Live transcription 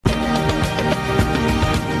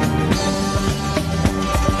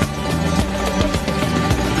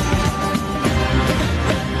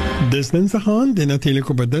is dinsdag aan, en natuurlijk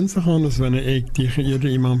op het dinsdag aan is wanneer ik die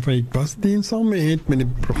geëerde imam van Ikbasdien samen het met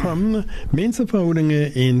het programma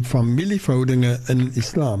Mensenverhoudingen en Familieverhoudingen in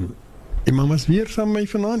Islam. Imam is weer samen met mij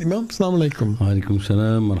vanavond. Imam, assalamu alaikum. Wa alaikum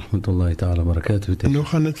salam wa rahmatullahi ta'ala wa barakatuh. En hoe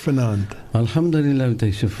gaat het vanavond? Alhamdulillah,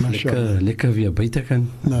 Yusuf. Lekker weer buiten kan.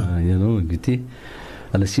 You know, weet je.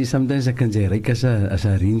 Alles zie sometimes ek kan say ryk as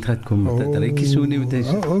 'n reën gaat kom. Dat rykie so nie met hy.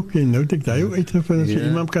 Okay, nou het ek daai ook uitgevind as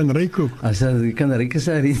iemand kan ryk ook. As jy kan ryk as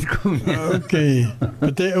 'n reën kom. Okay.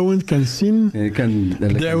 Party ouens kan sien. Jy kan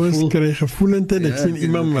die ouens kry gevoelendheid. Ek sien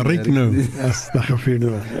iemand ryk nou. As dat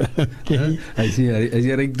gebeur. Okay. As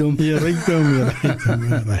jy rykdom. Ja, rykdom.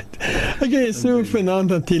 Right. Okay, so vanaand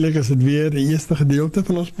natuurlijk is het weer die eerste gedeelte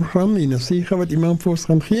van ons programma. Die nasiha wat iemand voor ons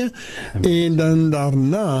gaan gee. En dan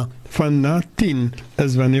daarna van na 10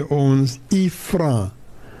 is wanneer ons vra.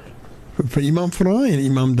 Vir iemand vra en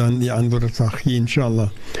iemand dan die antwoord sal gee, inshallah.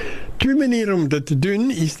 2 maniere om dit te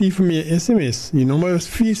doen is die vir my SMS. Die nommer is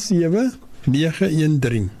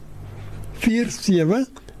 47913.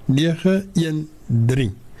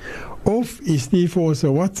 47913. Of is die vir ons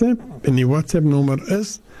WhatsApp en die WhatsApp nommer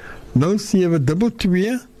is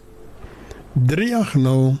 0722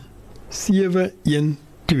 380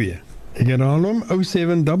 712. Ek herhaal hom,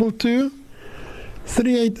 0722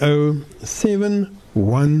 380 712.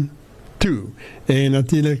 En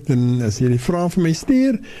natuurlijk, dan as jy die vraag vir my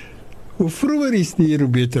stuur, hoe vroeger jy stuur, hoe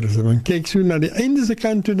beter is. Want kyk so na die einde se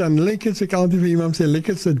kant toe, dan lyk het, ek altyd vir iemand sê, lyk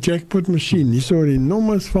het 'n jackpot machine. Nie so die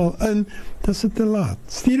nommers val in, dan is het te laat.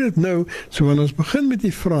 Stuur het nou, so wanneer ons begin met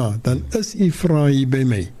die vraag, dan is die vraag hier by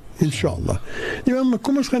my. Inshallah. Ja, maar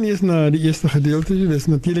kom ons gaan eers na die eerste gedeelte. Dit is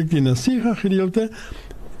natuurlijk die nasiha gedeelte.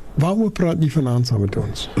 Waarover praat die vanavond samen met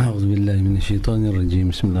ons? A'udhu billahi minash shaitanir rajim.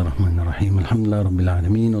 Bismillahirrahmanirrahim. Alhamdulillah rabbil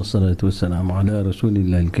alamin. Wassalatu wassalamu ala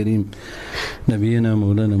rasulillahil karim. Nabiyyina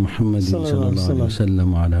maulana Muhammad sallallahu alaihi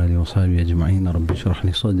wasallam wa ala alihi wa sahbihi ajma'in. Rabbi shrah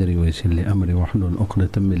li sadri wa yassir li amri wa hlul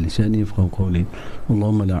 'uqdatan min lisani yafqahu qawli.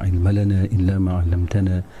 Allahumma la ilma lana illa ma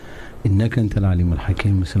 'allamtana. إنك أنت العليم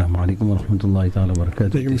الحكيم. السلام عليكم ورحمة الله تعالى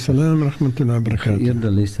وبركاته. عليكم السلام ورحمة الله وبركاته.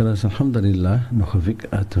 Geëerde luisteraars, alhamdulillah, nog 'n week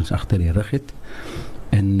uit ons agter die rug het.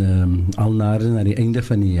 En al nader na die einde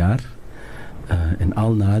van die jaar en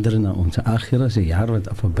al nader na onze akhira, se jaar wat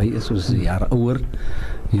voorbij is, soos 'n jaar ouer,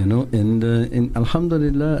 you know, en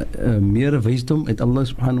alhamdulillah, meer wisdom uit Allah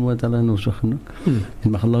subhanahu wa ta'ala in ons genoeg.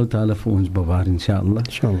 En mag Allah ta'ala vir ons bewaar, inshallah.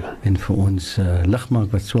 En vir ons lig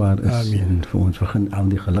maak wat swaar is. Amen. En vir ons begin al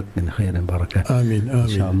die geluk en geur en baraka. Amen, amen.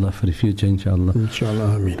 Inshallah, vir die future, inshallah.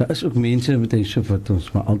 Inshallah, amen. Daar is ook mense met hy so wat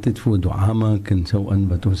ons maar altyd voor dua maak en so aan,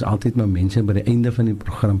 wat ons altyd maar mense by die einde van die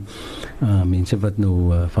program, mense wat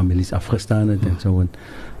nou families afgestaan het en so aan.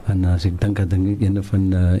 En as ek dink aan een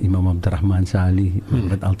van Imam Abdurrahman Sali,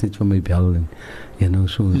 wat altyd vir my bel en you know,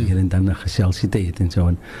 so hier en dan 'n geselsiteit en so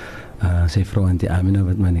aan. Sy vrou Auntie Amina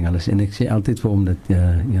wat my ding alles, en ek sê altyd vir hom dat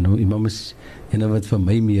you know, Imam is wat vir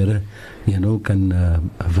my meer kan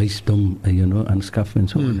wisdom aanskaf en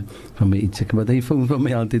so van my iets, wat hy vir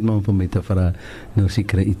my altyd maar vir my te vra nou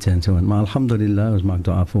sekere iets en so aan, maar alhamdulillah ons maak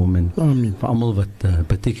dua vir hom en vir almal wat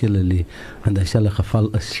particularly in dieselfde geval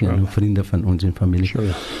is, vriende van ons en familie,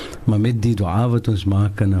 maar met die dua wat ons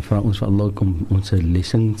maak en vra ons vir Allah om ons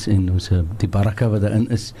lessons en ons die baraka wat daarin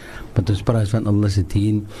is, wat ons praat van Allah se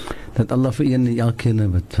dien, dat Allah vir een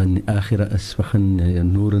elkeen wat van die akhira is begin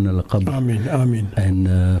noor in hulle qabr. Amen, amen. En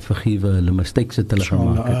vergewe hulle mistakes wat hulle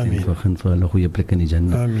gemaak het en begin vir hulle goeie plek in die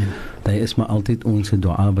Jannah. Amen. Daar is maar altyd ons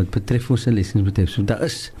dua wat betref ons lessons betref. So daar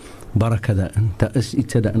is baraka daarin. Daar is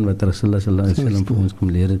iets daarin wat Rasulullah sallallahu alaihi wasallam vir ons kom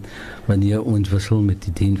leer het. Wanneer ons wissel met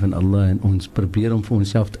die dien van Allah en ons probeer om vir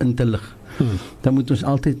onsself in te lig. Dan moet ons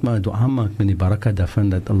altyd maar dua maak met die baraka daarvan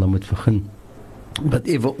dat Allah moet begin wat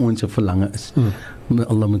ewe ons verlange is.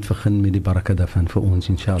 Allah moet begin met die baraka daarvan vir ons,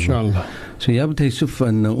 inshallah. So ja, het so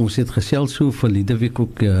van ons het gesels so vir die week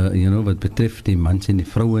ook, wat betref die mans en die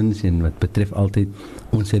vrouens en wat betref altyd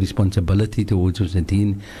ons responsibility towards ons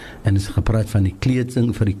dien, en ons gepraat van die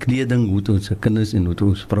kleding, vir die kleding, hoe ons kinders en hoe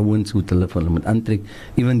ons vrouens, hoe hulle moet aantrek,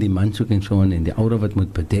 even die mans ook en so en die aura wat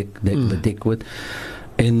moet bedek word.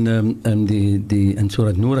 En die en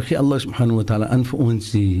sodat nodig gee Allah subhanahu wa ta'ala aan vir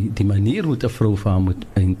ons die manier hoe 'n vrou vir haar moet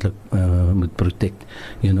eintlik moet protect,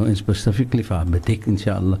 en specifically vir haar bedek,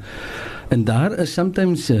 inshallah. En daar is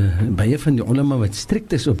sometimes baie van die ulama wat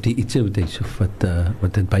strikt is op die iets wat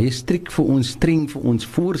dit baie strikt vir ons streng vir ons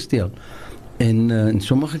voorstel. En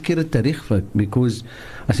sommige kere terugvat, because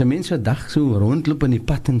as 'n mens 'n dag so rondloop in die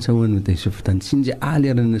pad en so en dan sien jy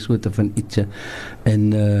allerlei soorte van iets en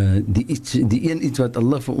die een iets wat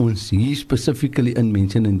Allah vir ons hier specifically in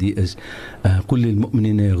mention en die is qul lil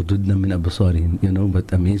mu'minina yaghdudna min absarihim,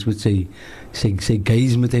 but 'n mens moet sy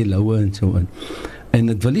gaze met hy loue en so en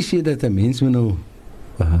dit wil nie sê dat 'n mens moet nou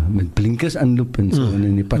met blinkers aanloop en so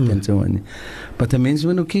in die pad en so en but 'n mens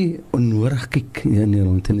moet ook nie onnodig kyk in die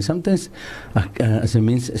rond en sometimes as 'n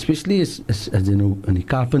mens especially as jy nou in die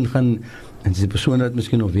Kaap gaan en die persoon wat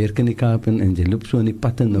miskien nog werk in die Kaap en jy loop so in die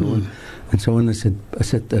pad en rond en so en is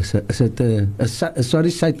dit 'n sorry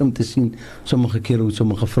sight om te sien sommige kere hoe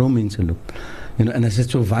sommige vroumense loop. En as dit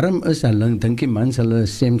so warm is, dan dink die mans hulle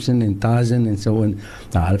Samson en Tarzan en so en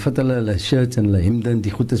hulle vat hulle shirts en hulle hemde en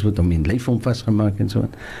die goed is wat om in lyf om vasgemaak en so.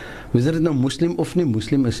 Is dit nou moslim of nie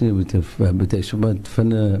moslim is nie, betek so wat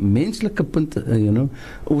van 'n menslike punt,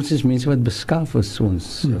 ons is mense wat beskaaf is,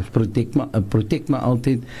 ons protect maar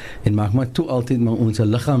altyd en maak maar toe altyd maar ons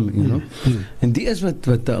liggaam, en die is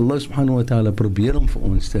wat Allah subhanahu wa ta'ala probeer om vir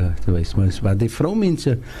ons te wys, maar wat die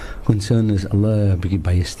vroumense concern is Allah bietjie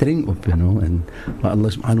baie streng op, en maar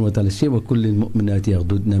Allah subhanahu wa ta'ala sê wa kullil mu'minati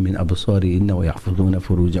yaghdudna min absarihinna wa yahfazuna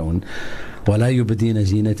furujahun wala yubdina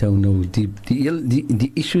zinatahunna.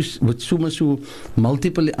 Die issues wat so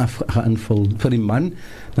multiple aanvul vir die man,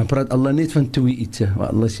 dan praat Allah net van twee iets.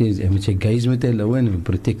 Allah sê hy moet sy gaze met hy loue en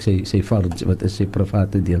protect sy fard, wat is sy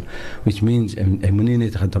private deel, which means hy moet nie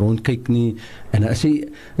net gaan rondkyk nie, en as hy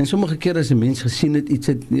en sommige kere as 'n mens gesien het iets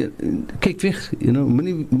kyk weg,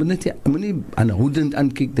 moenie aanhoudend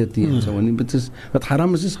aankyk dit en so, en wat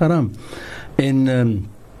haram is haram. En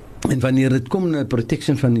wanneer dit kom na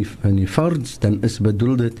protection van die fards, dan is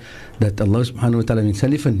bedoel dit dat Allah subhanahu wa ta'ala sal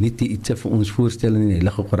nie van nie iets vir ons voorstel in die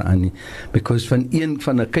Heilige Koran nie, because van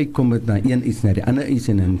 'n kyk kom dit na een iets na die ander iets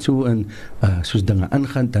en so soos dinge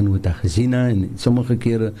aangaan, dan word daar gezina en sommige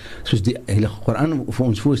kere soos die Heilige Koran vir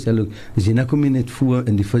ons voorstel ook, zina kom nie net voor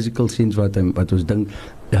in die physical sense wat ons dink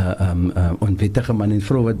onwettige man en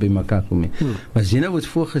vrou wat by mekaar kom nie. Maar zina word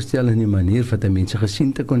voorgestel in die manier wat 'n mens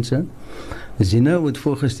gesien te kon sien. Zina word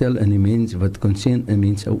voorgestel in die mens wat kon sien, in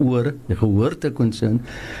mense oor, die gehoor te kon sien,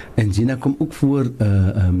 en zina kom ook voor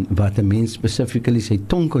wat 'n mens specifically sy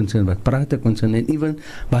tong kon sien, wat praat te kon sien, en even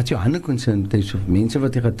wat jou hande kon sien, mense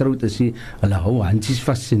wat getroud is, hulle hou handjies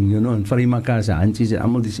vas en vir mekaar se handjies en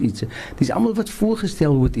almal dis almal wat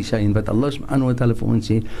voorgestel word en wat Allah subhanahu wa ta'ala vir ons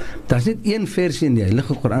sê. Daar's net een versie in die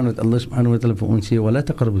Heilige Koran wat Allah subhanahu wa ta'ala vir ons sê, wala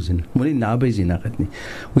taqrabu zina, moenie naby zina gaan nie,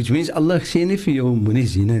 which means Allah sê nie vir jou moenie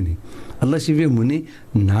zina nie. Allah sê vir jou moenie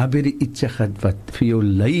naby die iets gaan wat vir jou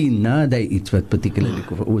lei na die iets wat particularly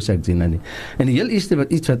veroorsaak zina nie. En die heel eerste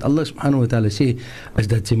wat Allah subhanahu wa ta'ala sê is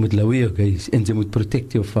dat jy moet lower your gaze en jy moet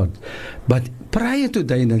protect your fard. But prior to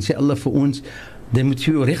that, dan sê Allah vir ons, jy moet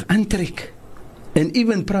jou reg aantrek. En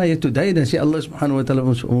even prior to that, dan sê Allah subhanahu wa ta'ala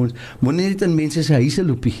vir ons, moenie net in mense se huise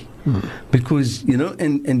loopie. Because,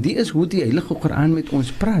 en die is hoe die Heilige Koran met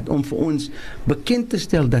ons praat, om vir ons bekend te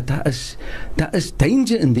stel dat daar is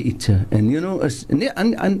danger in die iets. En, is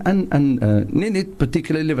nie net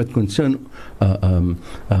particularly wat concern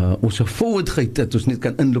ons gevoeligheid, dat ons net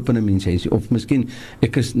kan inloop in 'n mens huis, of miskien,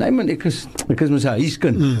 ek is mos 'n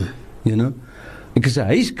huiskind, ek is 'n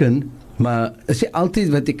huiskind, maar is nie altyd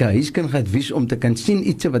wat ek 'n huiskind gaan wys om te kan sien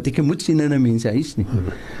iets wat ek moet sien in 'n mens huis nie.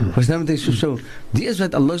 Verstaan jy so? Die is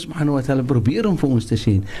wat Allah subhanahu wa ta'ala probeer om vir ons te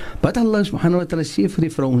sien. Wat Allah subhanahu wa ta'ala sê vir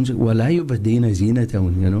die vrou ons, wala yubdina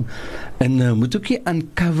zinatahun, en moet ook nie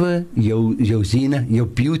uncover jou zina, jou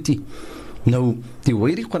beauty. Nou, die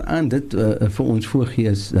Heilige Koran dit vir ons voorgee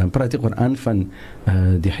is, praat die Koran van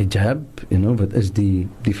die hijab, wat is die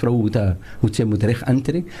vrou hoe sy moet reg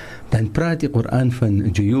aantrek, dan praat die Koran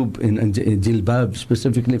van juyub en jilbab,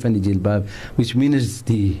 specifically van die jilbab, which means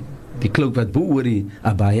die cloak wat bo oor die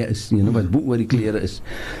abaya is, wat bo oor die klere is.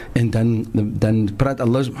 En dan praat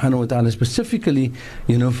Allah subhanahu wa ta'ala specifically,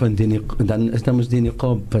 van dan is daar mos die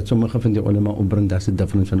niqab, wat sommige van die ulama opbring, dat is die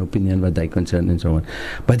difference van opinion wat die concern en so on.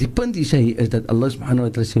 Maar die punt is dat Allah subhanahu wa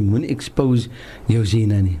ta'ala sê, moenie expose jou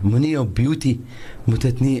zina nie, moenie jou beauty, moet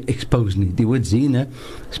dit nie expose nie. Die woord zina,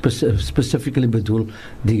 specifically bedoel,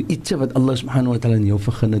 die iets wat Allah subhanahu wa ta'ala in jou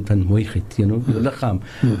vergun het van mooiheid, jou lichaam.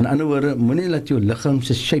 In ander woorde, moenie laat jou lichaam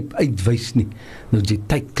se shape uitwys nie. Nou jy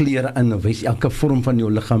tyd klere aan, of wys elke vorm van jou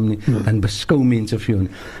liggaam nie, dan beskou mense vir jou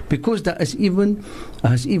nie. Because daar is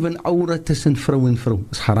even aura tussen vrou en vrou.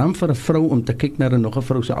 Het is haram vir 'n vrou om te kyk na nog 'n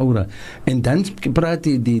vrou se aura. En dan praat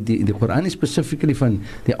die Koran specifically van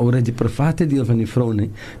die aura, die private deel van die vrou nie.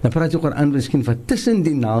 Dan praat die Koran miskien van tussen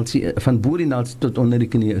die naaltjie, van bo die naaltjie tot onder die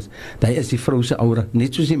knie is. Daai is die vrou se aura,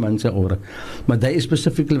 net soos die man se aura. Maar daai is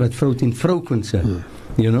specifically wat vrou teen vrou concern.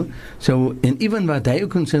 You know, so and even wat hy ook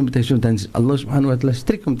concern met hy dan Allah subhanahu wa ta'ala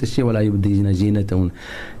strikt om te sê wala yubdina zinatahun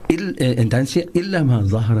en dan sê illa ma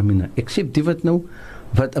zahara minha, except die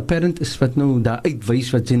wat apparent is, wat nou daar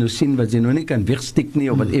uitwys, wat jy nou sien, wat jy nou nie kan wegsteek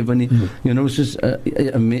nie, of whatever nie, you know, soos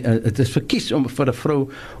het is verkies vir 'n vrou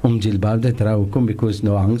om jilbab te dra, kom, because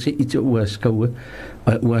nou hang sy iets oor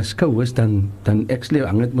skouers, dan actually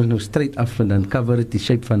hang het mos nou straight af, en dan cover het die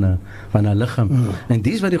shape van haar lichaam, en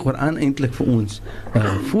dis wat die Koran eintlik vir ons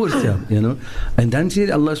voorstel, you know, en dan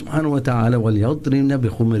sê Allah subhanahu wa ta'ala, wal yadribna bi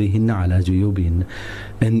khumurihinna ala juyubihinna,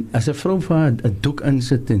 en as 'n vrou vir 'n doek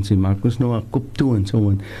insit, en sy maak ons nou 'n kop toe, en so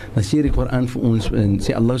on, dan sê die Koran vir ons, en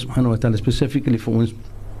sê Allah subhanahu wa ta'ala specifically vir ons,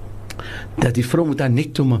 dat die vrou moet haar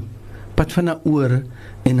nek toe maak, pad van haar ore,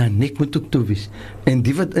 en haar nek moet ook toe wees, en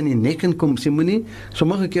die wat in die nek inkom, sê moenie,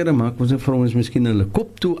 sommige kere maak ons vrouens miskien hulle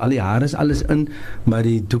kop toe, al die haar is alles in, maar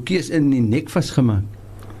die doekie is in die nek vastgemaak.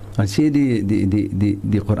 Dan sê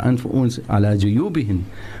die Koran vir ons, ala juyubihin,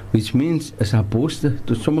 which means, is haar borste,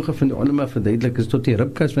 tot sommige van die ulama verduidelik, is tot die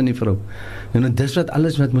ribkas van die vrou. En dis wat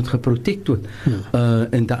alles wat moet geprotect word.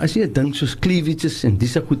 En daar is nie 'n ding soos cleavages, en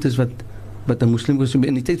dis goed is wat 'n moslim was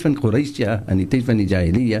in die tyd van Quraysh, in die tyd van die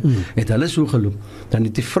Jahiliya, het hulle so geloop. Dan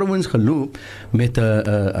het die vrouens geloop met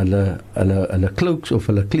hulle cloaks of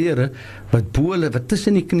hulle klere wat bo hulle, wat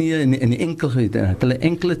tussen die knieë en die enkel het hulle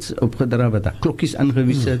anklets opgedra, wat daar klokkies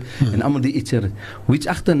aangewys het, en allemaal die iets er, which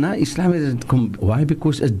agterna Islam het kom, why?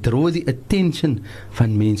 Because it draw die attention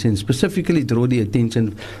van mense, en specifically draw die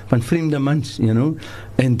attention van vreemde mans, you know,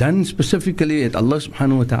 en dan specifically het Allah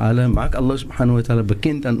subhanahu wa ta'ala, maak Allah subhanahu wa ta'ala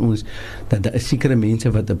bekend aan ons, dat daar is sekere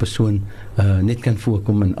mense wat 'n persoon net kan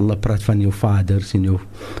voorkom, en Allah praat van jou vaders en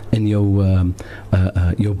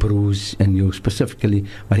jou broers en jou specifically,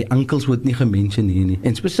 maar die onkels word nie gemention hier nie,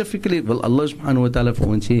 en specifically wil Allah subhanahu wa ta'ala vir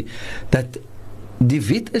ons sê, dat die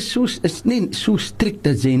wet is nie so strikt,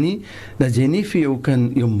 dat jy nie vir jou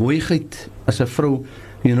kan, jou mooiheid as 'n vrou,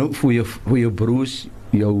 you know, vir jou broers,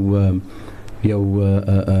 jou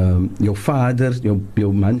vader,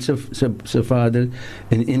 jou man se vader,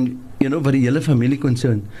 en you know, wat die hele familie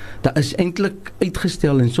concern, dat is eintlik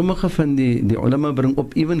uitgestel, en sommige van die ulama bring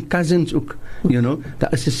op, even cousins ook, you know,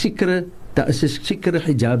 dat is 'n sekere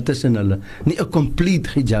hijab tussen hulle, nie 'n complete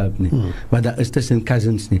hijab nie, maar dat is tussen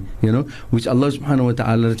cousins nie, you know, which Allah subhanahu wa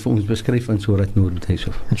ta'ala het vir ons beskryf in Surah Nur,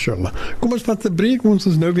 Yusuf. Inshallah. Kom ons vat 'n breek, ons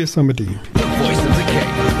is nou weer saam met u. The Voice of the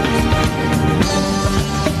King.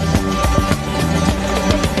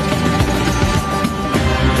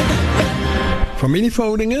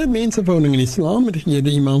 Familieverhoudingen, mensenverhoudingen in islam, met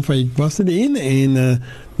de imam van Wassedin, en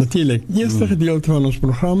natuurlijk, eerste gedeelte van ons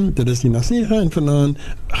programma, dat is die nasiha, en vanavond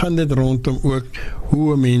gaat het rondom ook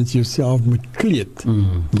hoe een mens jezelf moet kleed,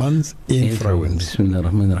 mans en vrouwen.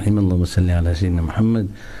 Bismillahirrahmanirrahim, Allahumma salli ala sayyidina Muhammad,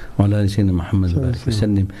 wa ala sayyidina Muhammad, wa barik wa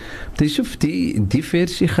sallim. Dus die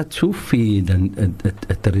versie gaat zo veel, dan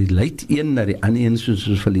het relate een naar die ander een,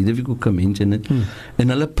 soos verlede week ook gemention het, en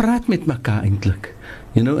hulle praat met mekaar eintlik,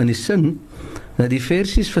 you know, in die sin, dat die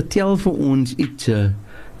versies vertel vir ons iets,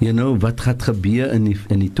 you know, wat gaat gebeur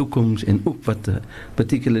in die toekoms, en ook wat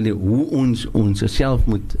particularly hoe ons self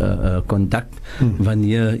moet conduct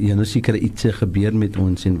wanneer, you know, sekere iets gebeur met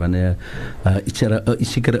ons, en wanneer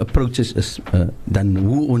sekere approaches is, dan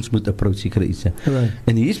hoe ons moet approach sekere iets. Right.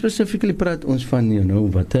 En hier specifically praat ons van, you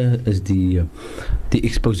know, wat is die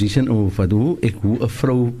exposition, of hoe 'n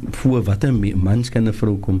vrou voor wat 'n mans kan 'n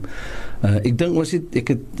vrou kom. Ek dink ek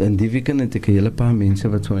het in die weekend het ek 'n hele paar mense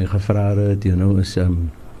wat vir my gevra het, you know, is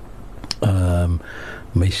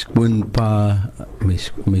my skoonpa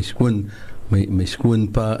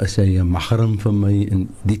is hy 'n mahram vir my, en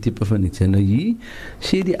die tipe van iets. En nou hier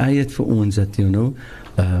sê die ayat vir ons dat, you know,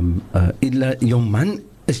 jou man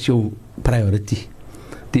is jou priority.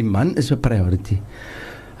 Die man is 'n priority.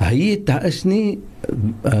 Daar is nie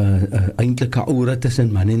eintlik 'n aura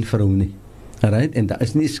tussen man en vrou nie. Alright? En daar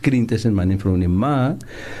is nie screen tussen man en vrou nie, maar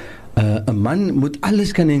 'n man moet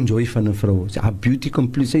alles kan enjoy van 'n vrou. Haar beauty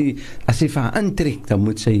complete, as sy vir haar aantrek, dan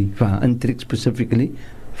moet sy vir haar aantrek specifically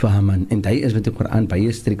vir haar man. En dit is wat die Koran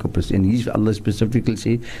baie strik op is. En hier is Allah specifically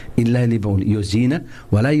sê, illa li bu'ulati,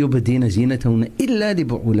 wala yubdina zinatahunna illa li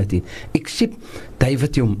bu'ulati. Except dit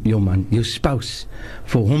wat jou man, jou spouse,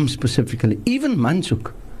 for hom specifically, even mans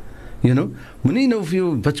ook. You know, moenie nou vir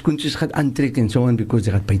jou witskoentjies gaan aantrek en so on because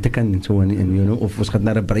jy gaan buitekant en so on en you know of ons gaan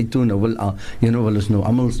na 'n bruid toe nou wil ons nou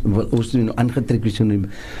almal wil ons nou aangetrek wees so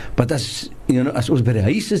but as you know as ons by die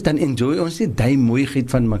huis is dan enjoy ons nie daai mooiheid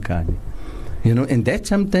van mekaar nie. You know, and that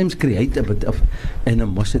sometimes create a bit of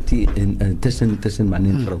animosity in tussen man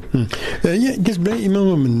en vrou. Ja, ek is bly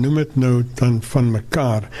iemand noem dit nou dan van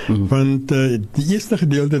mekaar, want die eerste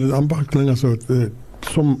gedeelte het amper klink asof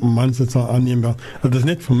som mans het sal aanneem wel, dit is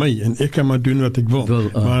net vir my en ek kan maar doen wat ek wil,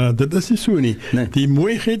 maar dit is nie so nie. Nee. Die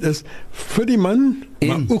mooiheid is vir die man,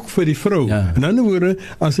 maar ook vir die vrou. Ja. In ander woorde,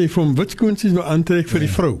 as hy van witskoentjies wil aantrek vir die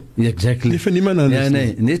vrou. Exactly. Nie vir niemand anders. Ja,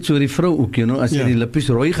 nee, net so die vrou ook, you know, as jy die lippies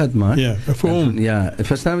rooi gaat maak. Ja, vir hom. Ja,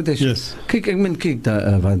 verstaan wat ek sê? Yes. Kyk, ek meen, kyk,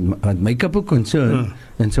 wat make-up ook concern,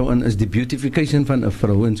 en so on is die beautification van 'n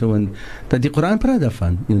vrou en so on, dat die Koran praat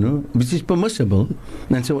daarvan, you know, which is permissible,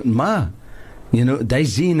 en so on, maar you know, die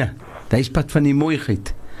zina, die spat van die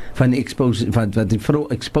mooiheid, van die expose, wat die vrou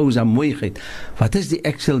expose aan mooiheid. Wat is die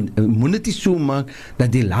actual, moet dit so maak,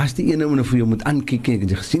 dat die laaste ene moet vir jou moet aankyk, en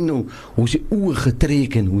jy gesien nou, hoe is die oë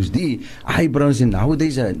getrek, en hoe is die eyebrows, en hoe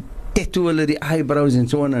deze tattoo hulle die eyebrows, en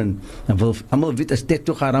so on, en wil, allemaal weet as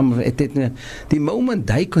tattoo haram, die moment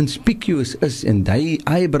die conspicuous is, en die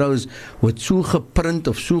eyebrows word so geprint,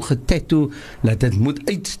 of so getattoo, dat het moet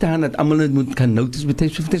uitstaan, dat allemaal het moet kan notice, but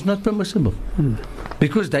it is not permissible.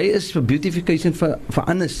 Because die is for beautification vir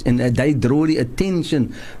anders, en die draw die attention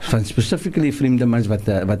van specifically vreemde mans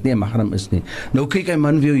wat nie mahram is nie. Nou kyk hy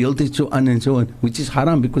man vir jou heeltyd so aan en so on, which is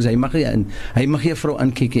haram, because hy mag jy vrou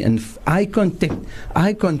aankyk, en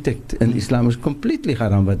eye contact in Islam is completely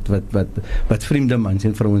haram wat vreemde mans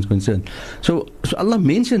en vrouens concern. So alle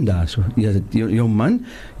mense daar so, jou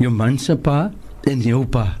man se pa en jou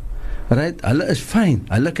pa, right? Hulle is fine.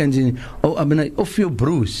 Hulle kan sê, of jou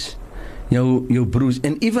broers, jou broers,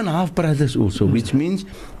 and even half brothers also, which means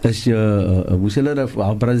as hoe sê hulle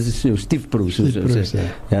half brothers is jou stiefbroers,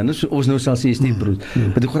 ja, ons nou sal sê stiefbroers,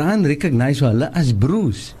 but die Quran recognize hulle as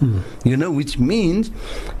broers, you know, which means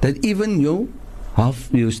that even jou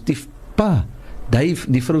stiefpa,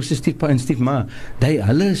 die vrou se stiefpa en stiefma,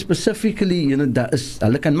 hulle specifically, you know,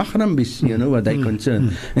 hulle kan mahram wees, you know, wat hy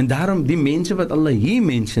concern, en daarom die mense wat hulle hier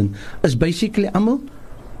mention, is basically almal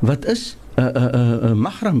wat is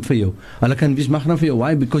mahram vir jou. Hulle kan wees mahram vir jou.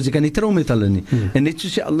 Why? Because jy kan nie trou met hulle nie. En net so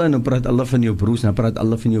sê Allah, nou praat Allah van jou broers, nou praat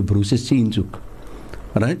Allah van jou broers se seuns ook.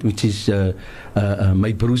 Right? Which is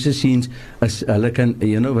my broers se seuns is hulle kan,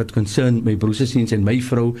 you know, wat concern my broers se seuns en my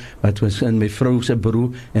vrou, wat concern my vrou se broer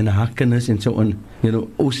en haar kinders en so on. You know,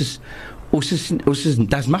 ons is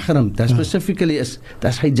das mahram, dat specifically is,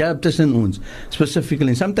 das hijab tussen ons, specifically,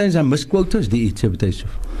 and sometimes I misquote us die iets,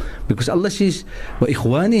 because Allah says, wa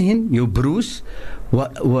ikhwanihin, jou broers,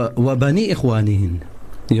 wa bani ikhwanihin,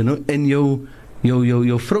 you know, en jou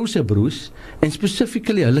vrou se broers, en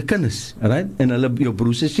specifically hulle kinders, right, en hulle jou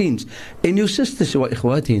broers se seuns, en jou susters wa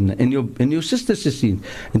ikhwatihin, en jou susters se seuns,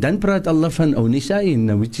 en dan praat Allah van nisain,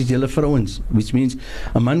 which is julle vrouens, which means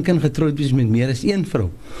 'n man kan getroud wees met meer as een vrou.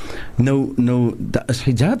 Nou daar is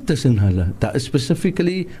hijab tussen hulle, daar is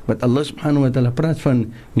specifically wat Allah subhanahu wa ta'ala praat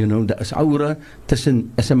van, you know, daar is aura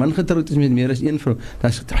tussen, as 'n man getroud is met meer as een vrou,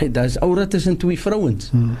 daar is aura tussen twee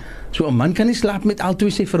vrouens. So 'n man kan nie slaap met al twee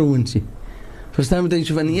sy vrouens nie. Verstaan jy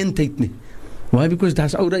so van een tyd nie? Why? Because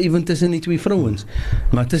daar's aura even tussen die twee vrouens.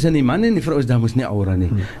 Maar tussen die man en die vrou is daar mos nie aura nie.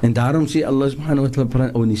 En daarom sê Allah subhanahu wa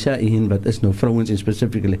ta'ala nisa'ihin, wat is nou vrouens in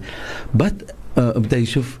specifically. But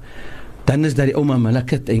Yusuf, dan is daar die ouma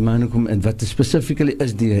malakat aymanukum, en wat specifically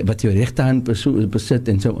is die wat jou regterhand besit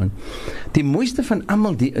en so aan. Die mooiste van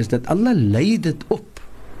almal die is dat Allah lei dit op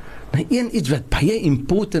na iets wat baie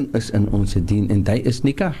important is in ons dien, en dit is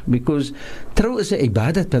nikah, because trou is 'n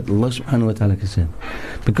ibadat wat Allah subhanahu wa ta'ala gesê.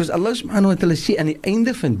 Because Allah subhanahu wa ta'ala sê aan die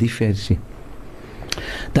einde van die versie,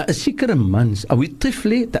 daar is sekere mans, ou die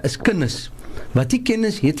tifli, daar is kinders wat die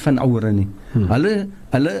kennis het van ouere nie. Hulle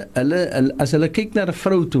as hulle kyk na 'n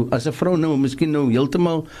vrou toe, as 'n vrou nou miskien nou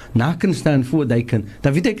heeltemal naken staan voor die kind,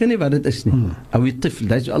 dan weet ek nie wat dit is nie. Ou die tifl,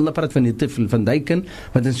 dis Allah praat van die tifl, van die kind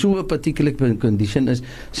wat in so 'n particular condition is,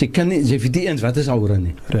 sy weet nie eens wat is ouere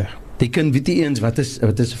nie. Reg. Die kind weet nie eens wat is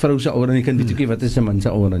 'n vrou se ouere nie, kan weet nie wat is 'n man se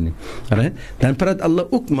ouere nie. Reg? Dan praat Allah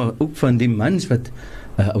ook van die mans wat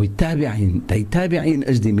die tabi'in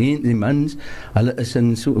is die mans, hulle is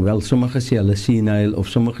in sommige sê hulle senile, of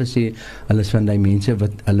sommige sê hulle is van die mense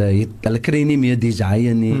wat hulle kry nie meer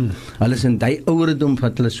desire nie, hulle is in die ouderdom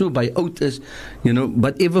wat hulle so by oud is, you know,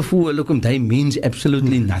 whatever voor hulle kom, die means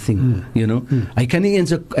absolutely nothing, you know, hy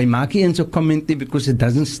maak nie eens 'n comment nie, because it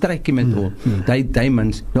doesn't strike him at all, die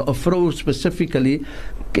mans, nou 'n vrou specifically,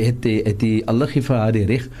 het die Allah gee vir haar die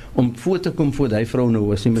reg om voor te kom voor die vrou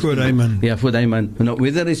nou as sy Voor die man. Ja, voor die man. Nou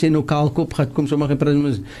whether is hy nou kaalkop gaat kom sommige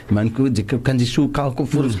man kan die so kaalkop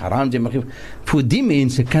voor ons haram jy mag voor die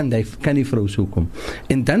mense kan die vrou so kom.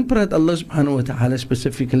 En dan praat Allah subhanahu wa ta'ala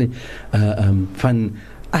specifically van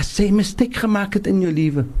as sy mistake gemaak het in jou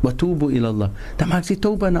lewe, watubu ila Allah, dan maak sy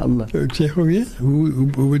tauba na Allah. Ek sê gou weer, hoe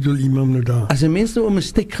bedoel imam nou daar? As 'n mens nou 'n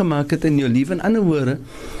mistake gemaak het in jou lewe, in ander woorde,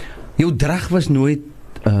 jou drag was nooit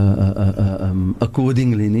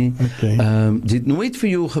accordingly nie. Okay. Dit nooit vir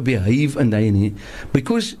jou gebehave in daai nie,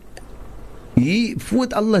 because hier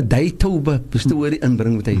voort Allah die tauba storie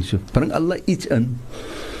inbring met hy so. Bring Allah iets in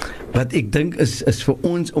wat ek dink is vir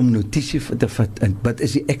ons om notisie te vat. But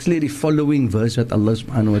is actually the following verse wat Allah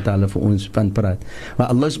subhanahu wa ta'ala vir ons van praat. Waar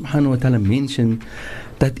Allah subhanahu wa ta'ala mention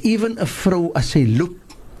that even 'n vrou as sy loop,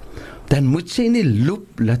 dan moet sy nie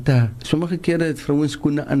loop laat sommige kere het vrouens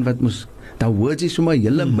skoene aan wat moes daar hoor jy sommer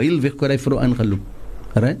hele myl weg waar hy vrou aangeloop.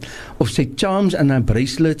 Right? Of sy charms en haar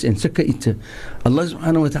bracelets en sulke iets. Allah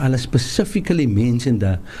subhanahu wa ta'ala specifically mentioned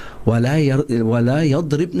that wala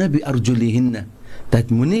yadribna bi arjulihinna. Dat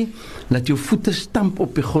moenie laat jou voete stamp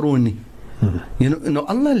op die grond nie. You know, nou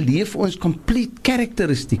Allah leef ons complete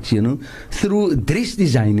characteristics, you know, through dress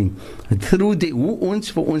designing, through hoe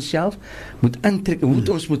ons vir onsself moet aantrek,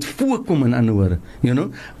 hoe ons moet voorkom in ander woorde, you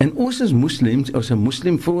know. En ons as moslems, as 'n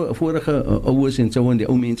moslim vorige ouers en so en die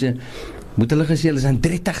ou mense moet hulle gesê hulle is aan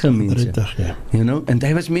 30 mense. 30, ja. You know, en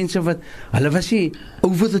hy was mense wat hulle was nie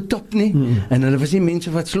over the top nie en hulle was nie mense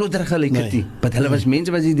wat slodderig gelyk het nie, maar hulle was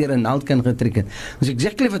mense wat deur 'n naald kan getrek het. Dis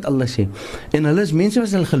exactly wat Allah sê. En hulle is mense wat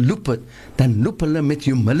hulle geloop het, dan loop hulle met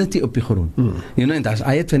humility op die grond. You know, en daar's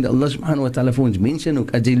ayat van Allah subhanahu wa ta'ala vir ons mense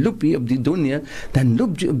ook, as jy loop hier op die dunia, dan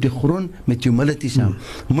loop jy op die grond met humility saam.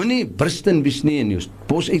 Moenie bristen wees nie en jou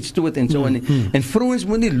bos uitstoot en so aan. En vrouens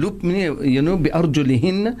moenie loop nie, you know, bi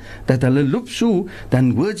arjulihin, dat hulle loop so,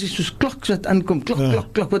 dan hoor jy soos kloks wat aankom,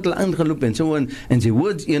 klok wat hulle aangeloop en so aan, en sy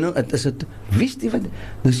hoor, you know, het is het, wist jy wat,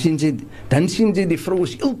 dan sien jy die vrou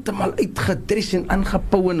is heeltemal uitgedres en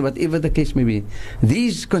aangepou en whatever the case may be.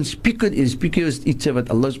 These conspicuous iets wat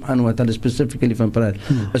Allah subhanahu wa ta'ala specifically van praat,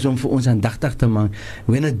 is om vir ons aandagtig te maak.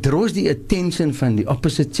 When it draws the attention van the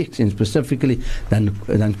opposite sex, and specifically,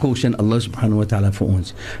 dan caution Allah subhanahu wa ta'ala vir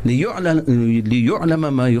ons.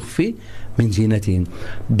 لِيُعْلَمَ مَا يُخْفِي min zinatin.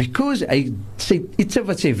 Because hy sê iets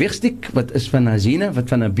wat sy wegstik, wat is van haar zina, wat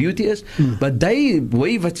van haar beauty is, but die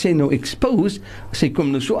way wat sy nou expose, sy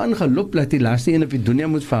kom nou so aangeloop, dat die laaste een op die dunia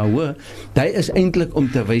moet verhou, die is eintlik om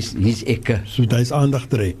te wys, hier's ekke. So die is aandag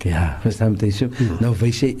trek. Ja, verstaan jy so? Nou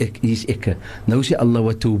wys sy, hier's ekke. Nou sê Allah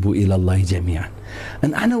wa tubu ila Allah jami'an.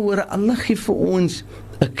 En ander woorde, Allah gee vir ons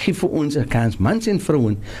ek gee vir ons 'n kans, mans en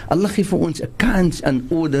vrouens. Allah gee vir ons 'n kans in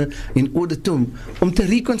orde om te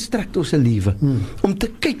reconstruct ons lewe. Om te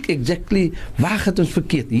kyk exactly waar gaan ons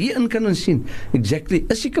verkeerd. Hierin kan ons sien exactly,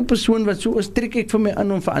 is ek 'n persoon wat so is, trek ek vir my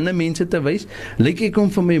aan om vir ander mense te wys? Lyk ek om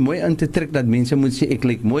vir my mooi aan te trek dat mense moet sê ek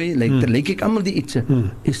lyk mooi, lyk ek almal die iets.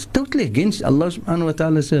 It's totally against Allah subhanahu wa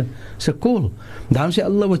ta'ala se call. Daarom sê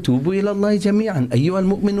Allah wa tubu ila Allah jami'an ayyuhal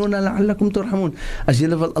mu'minuna la'allakum turhamun. As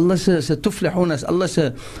julle wil Allah se tuflihun, as Allah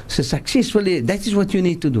se successfully, that is what you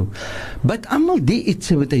need to do. But almal die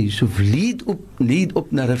iets wat hy Yusuf lead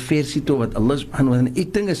op na 'n versie toe wat Allah subhanahu wa ta'ala,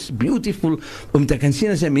 ek dink is beautiful om te kan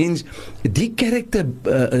sien as 'n mens die karakter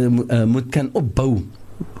moet kan opbou.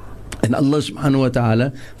 En Allah subhanahu wa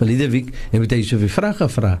ta'ala, verlede week het hy so 'n vraag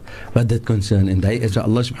gevra wat dit concern, en hy is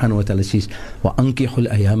Allah subhanahu wa ta'ala sê wa ankihul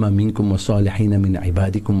ayama minkum wa salihin min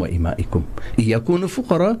ibadikum wa imaikum yakunu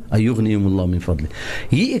fuqara ayughnihim Allah min fadli.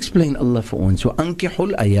 He explain Allah vir ons, wa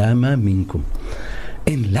ankihul ayama minkum,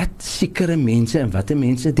 en laat sekere mense, en watter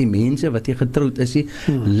mense, die mense wat jy getroud is,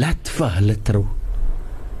 laat vir hulle trou.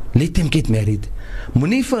 Let them get married.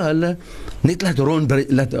 Moenie vir hulle net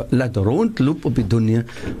laat rondloop op die dunia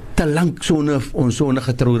te lank so 'n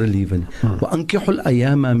getroude lewe nie. Wa ankihul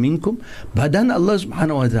ayama minkum, but dan Allah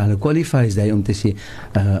subhanahu wa ta'ala qualifies hy om te sê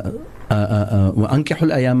wa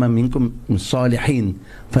ankihul ayama minkum salihin,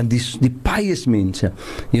 van die pious mense,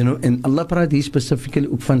 you know, en Allah praat hier specifically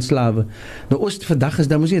ook van slawe. Nou ons vandag is,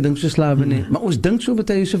 daar moes jy dink so slawe nie, maar ons dink so wat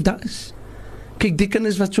hy Yusuf daar is. Kyk, die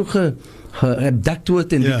kinders wat so geabduct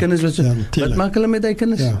word, en die kinders wat so, wat maak hulle met die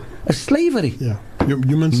kinders? Is slavery.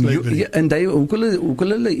 Human slavery. En daai ook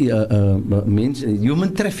hulle mense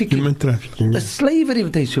human trafficking. Human trafficking. Dis slavery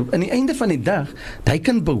wat hy so. Aan die einde van die dag, hy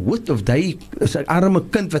kan behoort of hy is 'n arme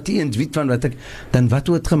kind wat hy eens weet van dan wat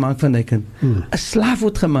word gemaak van daai kind? 'n Slaaf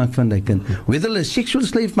word gemaak van daai kind. Whether hulle 'n sexual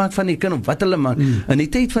slave maak van die kind of wat hulle maak. In die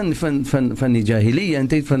tyd van die Jahiliya en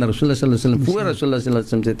tyd van Rasulullah sallallahu alaihi wasallam, voor Rasulullah sallallahu alaihi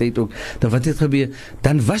wasallam se tyd ook, dan wat het gebeur?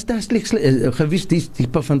 Dan was daar slegs gewis die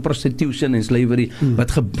tipe van prostitution en slavery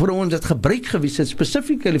wat vrouens het gebruik gewys het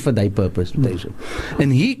specifically for die purpose. En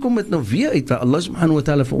hier kom het nou weer uit waar Allah subhanahu wa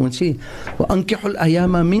ta'ala vir ons sê, wa ankihul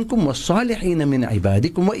ayama minkum was salihin min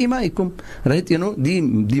ibadikum wa imaikum. Right, you know,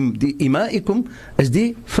 die imaikum is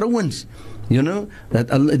die vrouens. You know,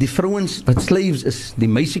 dat die vrouens wat slaves is, die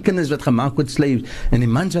meisiekinders wat gemaak word slaves en die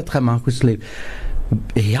mans wat gemaak word slave.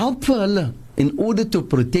 Help vir hulle in order to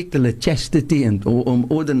protect hulle chastity and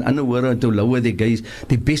order in ander woorde to lower the gaze.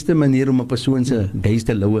 Die beste manier om 'n persoon se gaze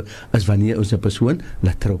te lower is wanneer ons 'n persoon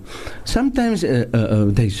laat trou. Sometimes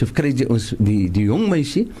so kry jy ons die jong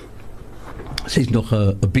meisie, sy is nog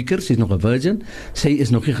 'n biker, sy is nog 'n virgin, sy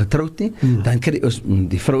is nog nie getroud nie, dan kry ons,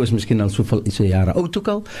 die vrou is miskien al soveel jare oud ook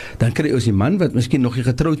al, dan kry ons die man wat miskien nog nie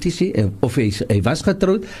getroud is nie, of hy was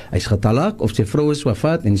getroud, hy's getalak, of sy vrou is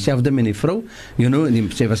wafat, en dieselfde met die vrou, you know,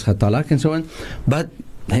 en sy was getalak en so aan, but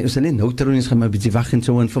hy is nie nou trouwens gaan maar 'n bietjie wag en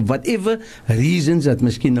so aan, for whatever reasons dat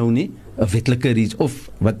miskien nou nie 'n wetlike reason, of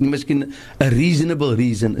wat nie miskien 'n reasonable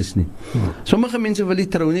reason is nie. Sommige mense wil nie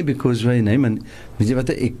trou nie, because nee man, weet jy wat,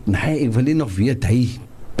 ek wil nie nog weet, hy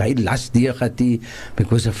las die gehad die,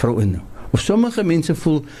 because 'n vrou in. Of sommige mense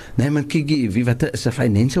voel, nee man, kyk wie wat is 'n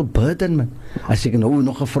financial burden man, as ek nou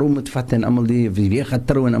nog 'n vrou moet vat en almal die weer gaan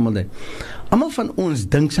trou en almal die. Almal van ons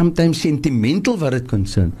dink sometimes sentimental wat dit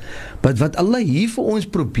concern, but wat Allah hier vir ons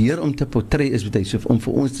probeer om te portray is wat hy so, om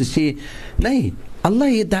vir ons te sê, nee,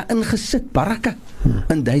 Allah het daarin gesit, baraka,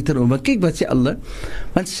 in die term, want kyk wat sê Allah,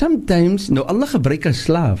 want sometimes, nou Allah gebruik 'n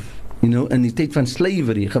slaaf, you know, in die tyd van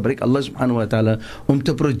slavery, gebruik Allah subhanahu wa ta'ala, om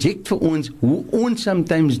te project vir ons, hoe ons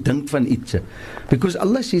sometimes dink van iets, because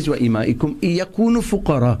Allah says, wa imaikum iyakunu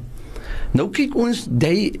fuqara, nou kyk ons,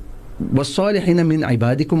 die was-salihina min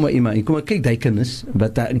ibadikum wa imaikum, kyk die kinders,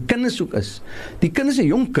 wat die kinders ook is, die kind is 'n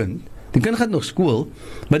jong kind, die kind gaan nog skool,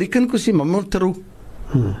 maar die kind kon sê, mamma wil trou,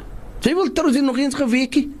 sy wil trou, sy nog eens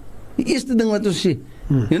geweekie, die eerste ding wat ons sê,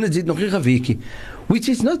 sy het nog nie geweekie, which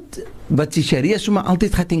is not, wat die Sharia sommer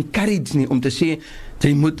altyd gaat encourage nie, om te sê,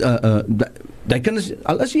 jy moet, die kinders,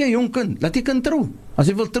 al is jy 'n jong kind, laat die kind trou, as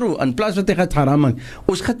hy wil trou, in plaas wat hy gaat haram maak,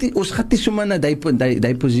 ons gaat nie sommer na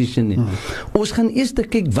die position nie, ons gaan eers te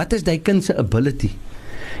kyk, wat is die kind se ability,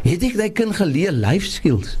 het ek die kind geleer life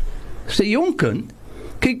skills, sy jong kind,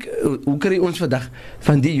 kyk, hoe kry ons vandag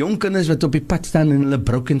van die jong kinders wat op die pad staan en hulle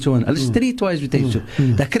broek en so aan, hulle streetwise wat hy so,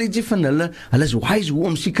 daar kry jy van hulle is wise hoe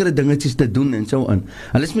om sekere dingetjies te doen en so aan,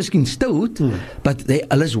 hulle is miskien stout, but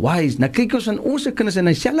hulle is wise, nou kyk ons van ons kinders in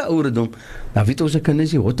dieselfde ouderdom, nou weet ons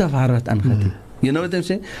kinders die hotte waar wat aangaan, you know what I'm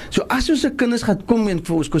saying, so as ons kinders gaat kom en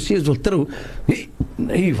vir ons sê ons wil trou,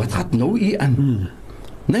 nee, wat gaat nou hier aan,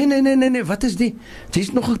 Nee, wat is die? Sy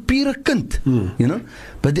is nog 'n pure kind, you know?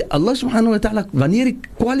 But Allah subhanahu wa ta'ala, wanneer hy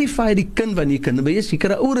qualify die kind, wanneer die kind by 'n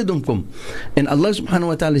sekere ouderdom kom, en Allah subhanahu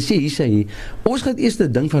wa ta'ala sê, ons gaan eers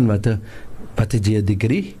dink van wat het jy 'n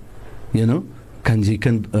degree, you know? Kan jy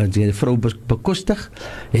die vrou bekostig,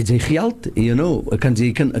 het jy geld, you know, kan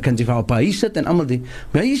jy vir haar op haar huis sit en allemaal die,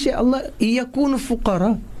 maar hy sê Allah, iyakunu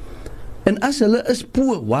fuqara, en as hulle is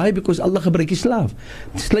poor, why? Because Allah gebruik die slaaf.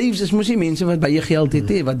 Slaves is mos nie mense wat baie geld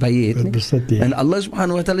het, wat baie het nie. En Allah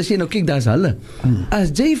subhanahu wa ta'ala sê, nou kyk, daar is hulle.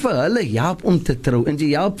 As jy vir hulle help om te trou, en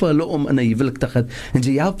jy help vir hulle om in 'n huwelik te gaan, en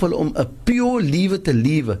jy help vir hulle om 'n pure lewe te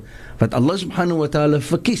lewe, wat Allah subhanahu wa ta'ala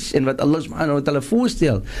verkies, en wat Allah subhanahu wa ta'ala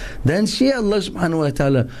voorstel, dan sê Allah subhanahu wa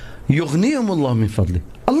ta'ala, yughnihumullah min fadli.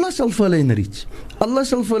 Allah sal vir hulle enrich. Allah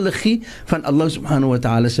sal vir hulle gee van Allah subhanahu wa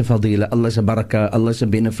ta'ala se fadila, Allah se baraka, Allah se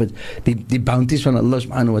benefit, die bounties van Allah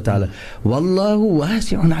subhanahu wa ta'ala. Wallahu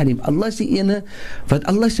wasi'un alim. Allah is die ene wat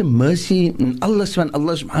Allah se mercy en alles van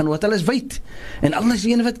Allah subhanahu wa ta'ala is wyd. En Allah is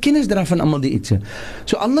die ene wat kennis dra van almal die iets.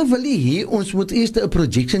 So Allah wil hier ons moet eers 'n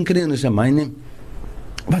projection kry in ons mind.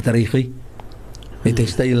 Wat reg het hy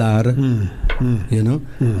styl hare, you know,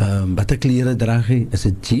 wat klere dra hy, is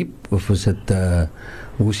dit cheap, of is dit,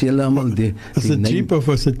 hoe sê hulle allemaal, is dit cheap of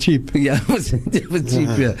is dit cheap? Ja, was dit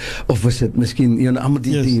cheap, ja, of is dit miskien, you know, allemaal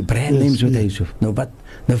die brand names wat hy so, nou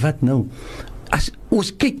wat nou, as ons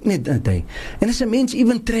kyk net na hy. En as 'n mens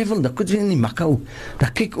even travel, dan kyk jy in die Makka ook. Dan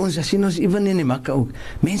kyk ons, as sien ons even in die Makka ook.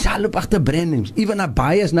 Mense loop agter brand names. Even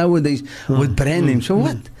Abayas nowadays with brand names. So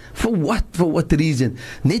what? For what? For what reason?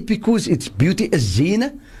 Net because it's beauty is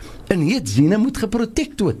zina. En hierdie zina moet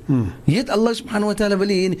geprotect word. Hierdie Allah subhanahu wa ta'ala wil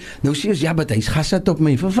hê. Nou sê ons, ja, maar hy's gasat op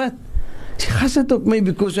my. Vir wat? Hy gasat op my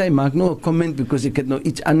because hy maak nou 'n comment because ek het nou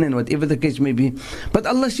iets aan en whatever the case may be. But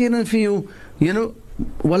Allah sê dan vir jou, you know,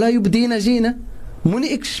 wala yubdina zina.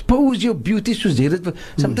 Moenie expose your beauty soos dit.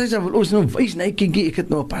 Sometimes I wil ons nou wys, nee, kyk ek het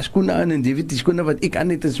nou 'n paar skoene aan en die skoene wat ek aan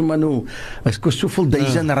het is sommer nou, is kos soveel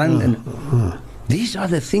R1000 en these are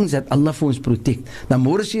the things that Allah for ons protect. Nou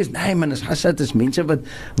môre sê is, nee man, is hasad, is mense wat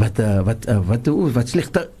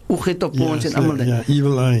slegte oog het op ons en almal.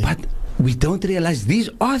 Evil eye. But we don't realize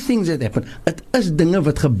these are things that happen. Dit is dinge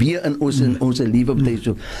wat gebeur in ons lewe op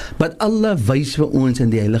tyd. But Allah wys vir ons in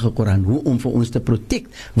die Heilige Koran hoe om vir ons te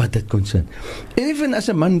protect wat dit concern. En even as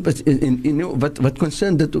 'n man wat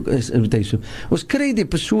concern dit ook is op tyd. Ons kry die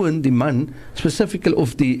persoon, die man specifically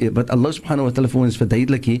of die wat Allah subhanahu wa ta'ala vir ons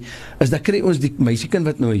verduidelik hier, is dat kry ons die meisiekind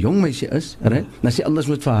wat nou 'n jong meisie is, right? Dan sê alles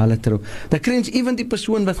moet vir haar trou. Dan kry ons even die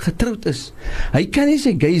persoon wat getroud is. Hy kan nie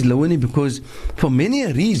sê gay is low nie because for many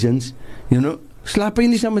reasons, you know, slaap hy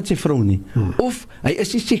nie saam met sy vrou nie. Of hy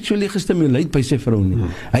is nie seksually gestimuleerd by sy vrou nie.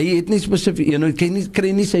 Hy het nie spesifiek, you know,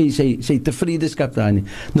 kry nie sy tevredeskap daar nie.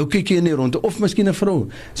 Nou kyk jy in die rondte, of miskien 'n vrou,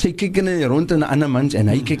 sy kyk in die rondte na ander mans en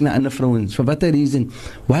hy kyk na ander vrouens. For what a reason?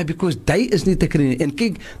 Why? Because hy is nie te kry nie. En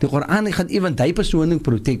kyk, die Koran gaan even die persoon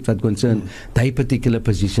protect wat concern die particular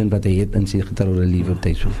position wat hy het in sy getroude lewe op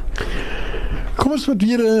tyd. Kom ons wat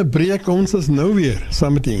weer 'n breek, ons is nou weer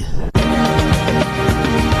saam met u.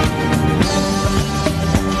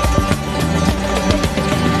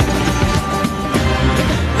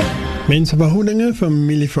 Mensenverhoudinge,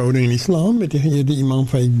 familieverhouding in Islam met die imam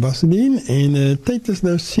Faik Basdien en tyd is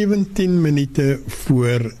nou 17 minute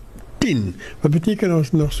voor 10. Wat beteken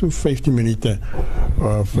ons nog so 15 minute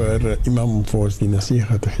vir imam vir ons die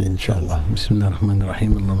nasiha te gee, inshallah.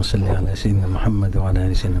 Bismillahirrahmanirrahim. Allahumma salli ala sayyidina Muhammad wa ala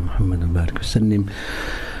ali sayyidina Muhammad wa barik wa sallim.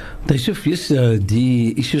 Yusuf,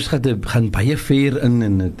 die issues gaan baie ver in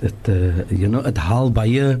en het haal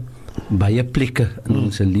baie plekke in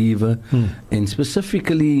ons lewe en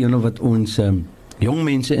specifically, you know, wat ons jong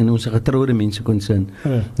mense en ons getroude mense concern,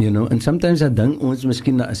 you know, and sometimes I dink ons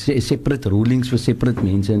miskien na separate rulings vir separate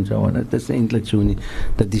mense en so on. Dit is eintlik so nie,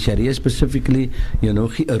 dat die Sharia specifically, you know,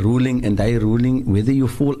 a ruling and die ruling, whether you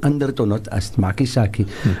fall under it or not, as maak nie saak nie.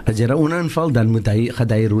 As jy daar onaanval, dan gaat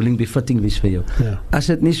die ruling befitting wees vir jou. As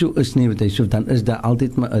dit nie so is nie, dan is daar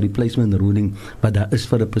altyd maar 'n replacement ruling wat daar is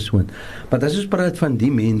vir 'n persoon. Maar as ons praat van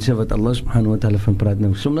die mense wat Allah subhanahu wa ta'ala van praat,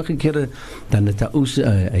 nou sommige kere dan het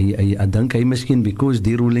hy dink hy miskien because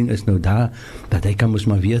die ruling is nou daar, dat hy kan mos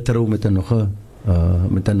maar weer trou met 'n nog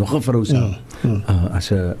 'n vrou saam.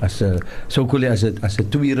 As 'n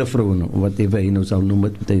tweede vrou, whatever hy nou sal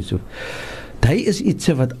noem dit so. Dit is iets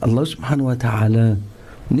wat Allah subhanahu wa ta'ala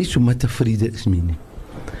nie so met tevrede is mee nie.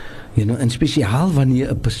 You know, en spesiaal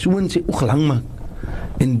wanneer 'n persoon sy oog lang maak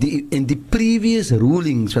en die previous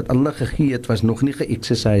rulings wat Allah gegee het was nog nie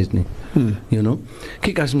ge-exercise nie. You know,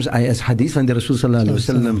 kyk as hadith van die Rasul sallallahu alaihi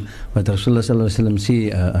wasallam, wat Rasulullah sallallahu alaihi wasallam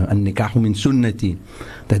sê, an-nikahu min sunnati,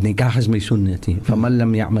 dat nikah is my sunnati, faman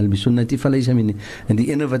lam ya'mal bi sunnati falaysa minni. En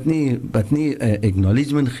die ene wat nie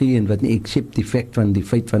acknowledgement gee en wat nie accept die feit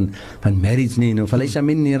van marriage nie, nou falaysa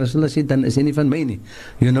minni, Rasulullah sê, dan is hy nie van my nie.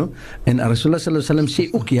 You know, en Rasulullah sallallahu alaihi wasallam sê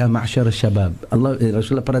ook, ja ma'shar al-shabab,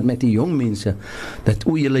 Rasulullah praat met die jong mense, dat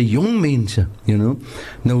julle jong mense, you know,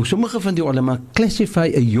 nou sommige van die ulama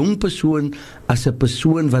classify 'n jong persoon as 'n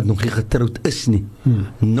persoon wat nog nie getroud is nie,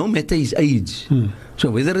 no matter his age.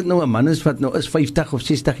 So whether dit nou 'n man is wat nou is 50 of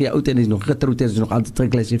 60 jaar oud en hy is nog getroud, is nog altyd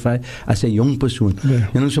geklassifieer as 'n jong persoon.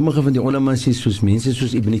 En ons sommige van die ulama sê soos mense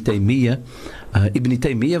soos Ibn Taymiyyah, Ibn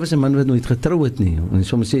Taymiyyah was 'n man wat nooit getrou het nie. En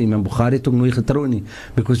soms sê Imam Bukhari het ook nooit getrou nie,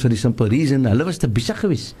 because for the simple reason, hulle was te besig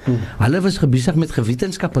geweest. Hulle was besig met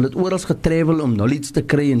wetenskap, hulle het oral getravel om knowledge te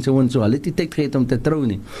kry en so en so. Hulle het nie tyd gehad om te trou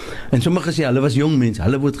nie. En sommige sê hulle was jong mense,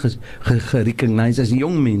 hulle word gerecognize as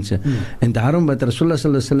jong mense. En daarom wat Rasulullah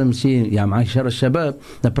sallallahu alaihi wasallam sê, ja ma'ashar al-shabab,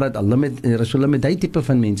 dan praat Allah met Rasulullah met die tipe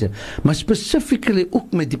van mense, maar specifically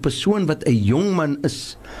ook met die persoon wat 'n jong man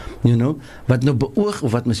is, you know, wat nou beoog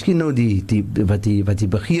of wat miskien nou wat die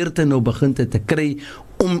begeerte nou begin te kry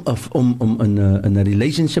om in 'n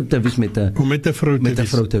relationship te wees met 'n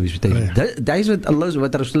vrou te wees. Dit is wat Allah,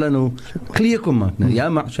 wat Rasulullah nou clear kom maak. Nou, ja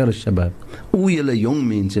ma'shar al-shabab, o julle jong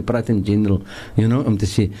mense, praat in general, you know, om te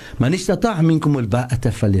sê, man istata'a minkum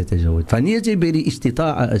al-ba'ata falyatazawwaj. Wanneer jy by die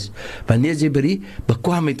istita'a is, wanneer jy by die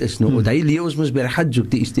bekwaamheid is nou. Hy leer ons mos by die hajj ook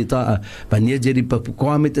die istita'a, wanneer jy die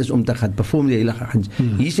bekwaamheid is om te gaan perform die heilige hajj.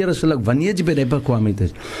 Hier sê Rasulullah, wanneer jy by die bekwaamheid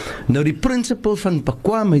is. Nou die principle van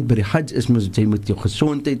bekwaamheid by die hajj is mos, jy moet jou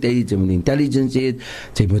gesondheid hê, jy moet intelligence hê,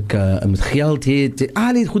 jy moet geld hê,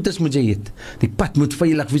 al die goedes moet jy hê. Die pad moet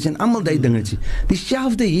veilig wees en almal die dingetjie.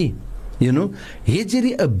 Dieselfde hier. You know, het jy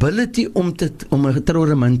die ability om 'n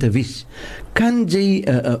getroude man te wees? Kan jy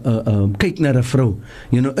kyk na 'n vrou?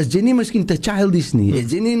 You know, is jy nie miskien te childish nie?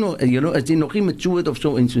 Is jy nie nog, you know, is jy nog nie matured of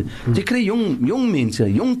so en so? Jy kry jong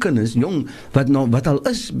mense, jong kinders, wat al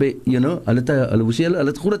is by, you know, hulle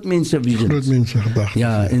het groot mense visions. Groot mense gedagtes.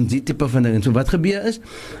 Ja, en die tipe van ding. En so wat gebeur is,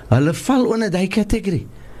 hulle val onder die kategorie.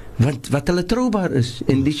 Want wat hulle troubaar is,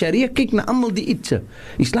 en die Sharia kyk na almal die ietsie.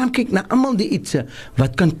 Islam kyk na almal die ietsie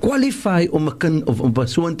wat kan qualify om 'n kind of 'n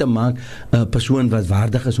persoon te maak, 'n persoon wat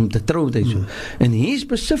waardig is om te trou. En hier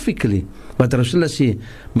specifically wat Rasulullah sê,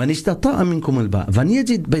 man istata'a minkum al-ba', wanneer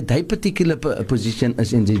jy by die particular position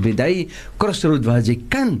is en jy by die crossroad waar jy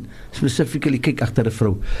kan specifically kyk agter 'n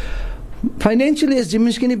vrou. Financially is jy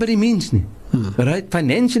miskien nie by die means nie. Right?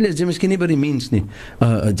 Financially is jy miskien nie by die means nie.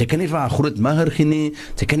 Jy kan nie vir 'n groot maher gee nie,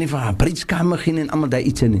 jy kan nie vir 'n bruidskamer gee nie en almal daai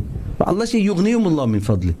iets nie. Maar Allah sê yughniyumullah min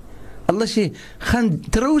fadli. Allah sê, gaan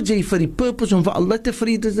trou jy vir die purpose om vir Allah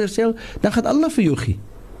tevrede te stel, dan gaan Allah vir jou gee.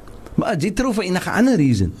 Maar jy trou vir enige ander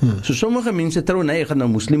reason. So sommige mense trou, nee, jy gaan nou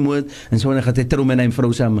moslim word en so en gaan jy trou met 'n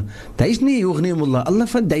vrou saam. Dit is nie yughniyumullah. Allah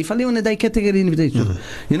van die val nie onder die kategorie nie, weet jy.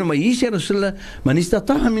 You know, maar hier sê Rasulullah, man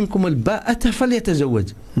istata'a minkum al-ba'ata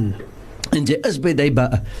falyatazawwaj. En jy is by die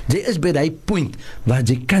ba'a, jy is by die point waar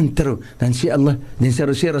jy kan trou, dan sê Allah, dan sê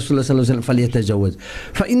Rasulullah sallallahu alaihi wasallam falyatazawwaj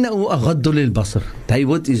fa innahu aghaddu lil-basar. Die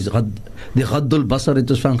woord is die ghaddu al-basar, het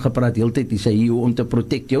ons van gepraat heeltyd, die sê hier om te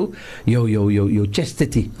protect jou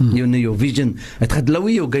chastity, jou vision, het gaat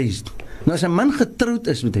louwe jou geest. Nou as 'n man getroud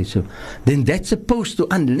is met hy so, then that's supposed to,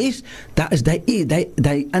 unless daar is die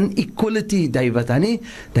inequality,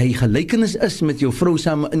 die gelykenis is met jou vrou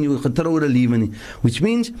saam in jou getroude lewe nie, which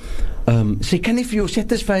means sy kan nie vir jou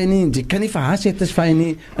satisfy nie, sy kan nie vir haar satisfy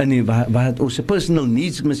nie, en wat ons personal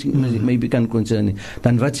needs maybe kan concern nie,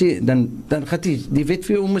 dan wat sê, dan gaat die wet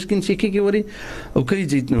vir jou miskien sê, kyk jy hoor, okay,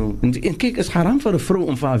 jy nou, en kyk, is haram vir 'n vrou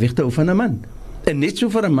om vir haar weg te hou van 'n man. En net so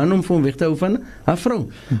vir 'n man om vir hom weg te hou van 'n vrou.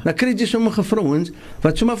 Nou kry jy sommige vrouens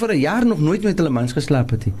wat sommer vir 'n jaar nog nooit met hulle mans geslaap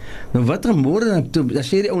het nie. Nou wat môre dan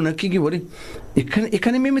sê die ou, nou kyk jy hoor, ek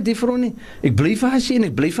kan nie meer met die vrou nie. Ek bly vir haar sien,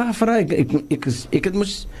 ek bly vir haar vra,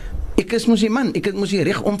 ek is mos die man, ek het mos die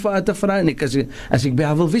reg om vir haar te vra, en as ek by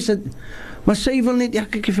haar wil wees, maar sy wil net, ja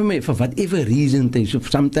kyk vir my, for whatever reason, so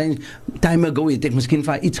sometimes, time ago, het ek miskien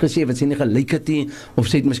vir haar iets gesê, wat sy nie gelyk het nie, of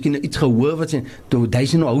sy het miskien iets gehoor, wat sy, toe die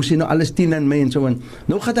sy nou, hou sy nou alles 10 aan my, en so, en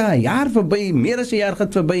nou gaat daar 'n jaar verby, meer as 'n jaar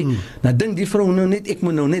gaat verby, nou dink die vrou nou net, ek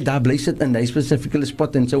moet nou net daar bly sit, in die specifieke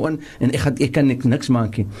spot, en so, en ek kan niks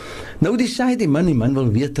maak nie. Nou decide die man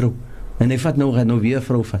wil weer trou, en hy vat nou weer 'n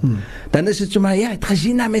vrou vat. Dan is dit so maar, ja, het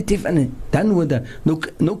gesien na met die van, dan word dat,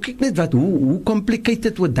 nou kyk net wat, hoe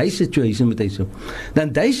complicated word die situation met hy so.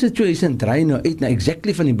 Dan die situation draai nou uit na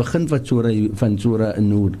exactly van die begin van Surah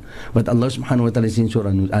An-Nur, wat Allah subhanahu wa ta'ala sê in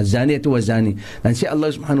Surah An-Nur, azaniyatu wa zani, dan sê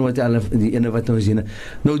Allah subhanahu wa ta'ala, die ene wat nou sê,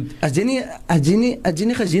 nou, as jy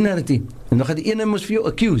nie gesien het nie, nou gaat die ene mos vir jou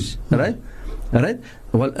accuse, right?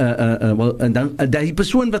 En dan die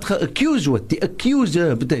persoon wat ge-accuse word, die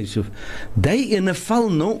accuser, die ene val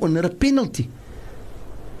nou onder 'n penalty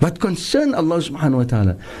wat concern Allah subhanahu wa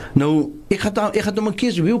ta'ala. Nou, ek gaat om 'n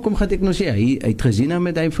keuse, welkom gaat ek nou sê, hy het gesien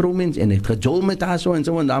met die vrouwmens, en hy het gejol met haar so, en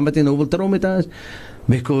so, en dan wat hy nou wil trou met haar,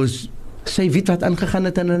 because sy weet wat aangegaan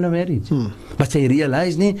het in hulle marriage. Wat sy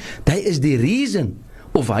realize nie, die is die reason,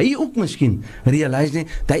 of hy ook miskien realize nie,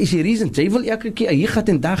 dat is die reason, sy wil elke keer, hier gaat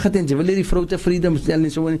en daar gaat en sy wil die vrou tevrede stel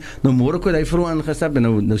en so, nou môre kon die vrou aangestap, en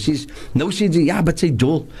nou sê sy, ja, but sy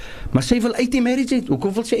jol, maar sy wil uit die marriage uit,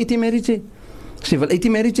 hoekom wil sy uit die marriage uit? Sy wil uit die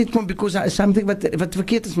marriage uitkom, because daar is something wat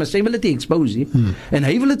verkeerd is, maar sy wil het nie expose nie, en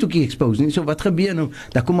hy wil het ook nie expose nie, so wat gebeur nou,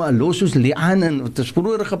 daar kom maar los soos liaan, en wat is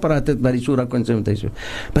vroeger gepraat het, waar die surah kon sê, so.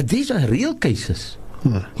 But these are real cases,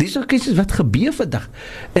 these are cases wat gebeur vandag,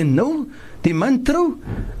 en nou, die man trou,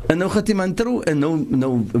 en nou gaat die man trou, en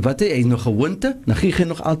nou wat hy is nog gewoonte, nou gee hy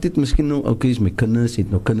nog altyd, miskien nou, okay, is my kinders, het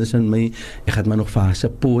nou kinders in my, ek gaat maar nog vir haar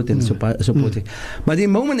support, en support, maar die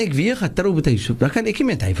moment ek weer gaat trou met hy, dan kan ek nie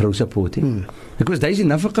met hy vrou support, ek was die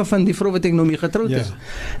nafaka van die vrou wat ek nou mee getrouwd is,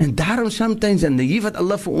 en daarom sometimes, en hier wat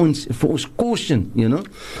Allah vir ons caution, you know,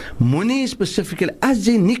 moenie specifically, as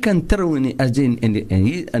jy nie kan trou, as jy,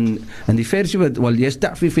 en die versie wat, wal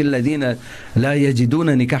yasta'fi fil ladina, la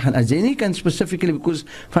yajiduna nikahan, as jy nie kan specifically because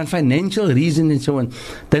van financial reason en so on,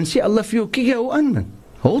 dan sê Allah vir jou, kyk jou aan man,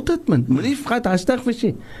 Hold dit man, moenie gat hastig wees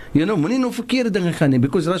nie. You know, moenie nou verkeerde dinge gaan nie,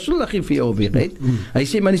 because Rasulullah gee vir jou weg, right? Hy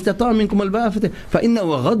sê man istata minkum al-ba'ata fa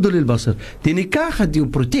innahu ghaddu lil-basar. Die nikah gaan jou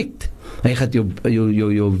protect. Hy gaan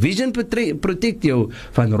jou vision protect, jou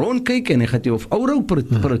van rondkyk en hy gaan jou ouro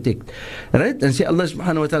protect. Right? En sê Allah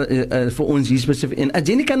subhanahu wa ta'ala vir ons hier spesifiek. En as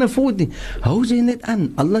jy nie kan afford nie, hou jy net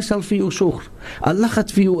aan. Allah sal vir jou sorg. Allah gaan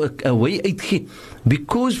vir jou 'n way uitgee.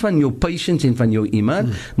 Because van jou patience en van jou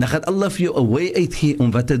iman, dan gaan Allah vir jou 'n way uitgee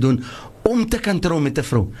om wat te doen, om te kan trou met 'n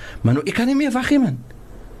vrou. Maar nou, ek kan nie meer wag nie man.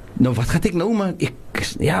 Nou wat gaan ek nou maak?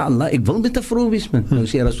 Ja Allah, ek wil met 'n vrou wees man. Nou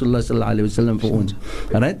sê Rasulullah sallallahu alaihi wasallam vir ons.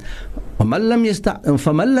 Right? فَمَنْ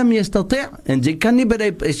لَمْ يَسْتَطِعْ en jy kan nie by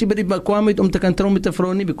die bekwaamheid om te kan trou met 'n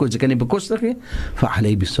vrou nie, because jy kan nie bekostig nie,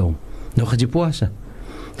 فَعَلَيْهِ بِالصَّوْمِ. Nou gaan jy poasa.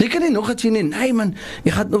 Jy kan nie nog gaan sê nee man,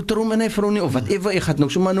 ek gaan nou trou met 'n vrou nie, of whatever, ek gaan nou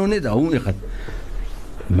sommer nou net hou, ek gaan.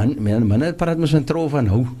 Man praat mos van trou van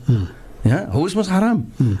hou. Ja, hou is mos haram.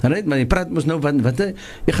 Right? Maar jy praat mos nou wat jy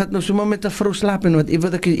gaan nou sommer met 'n vrou slaap en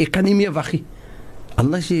whatever, ek kan nie meer wag nie.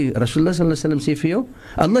 Allah sê, Rasulullah sallallahu alaihi wasallam sê vir jou,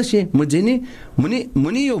 Allah sê,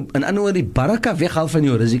 moenie jou in ander woorde die baraka weghaal van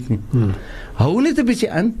jou rizq nie. Hou net 'n bietjie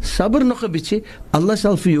aan, sabber nog 'n bietjie. Allah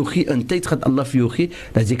sal vir jou gee, in tyd gaan Allah vir jou gee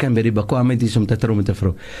dat jy kan by die bekwaamheid is om te trou met 'n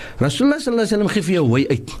vrou. Rasulullah sallallahu alaihi wasallam gee vir jou way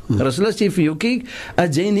uit. Rasulullah sê vir jou, kyk,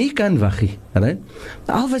 as jy nie kan wag nie, right?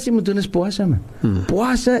 Al wat jy moet doen is poasa man.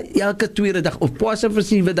 Poasa elke tweede dag of poasa vir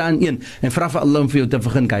 7 dae in een en vra vir Allah om vir jou te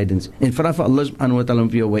begin guidance en vra vir Allah subhanahu wa ta'ala om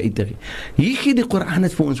vir jou way uit te gee. Hier gee die Quran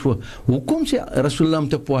het vir ons voor. Hoekom sê Rasulullah om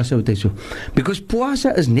te poasa wat hy so? Because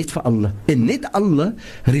poasa is net vir Allah en net Allah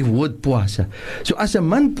reward poasa. So as 'n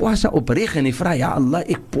man poasa opreg en hy vra ja Allah,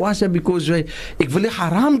 ek poasa because ek wil nie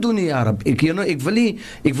haram doen nie, ja Rab. Ek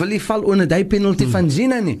wil nie val onder die penalty van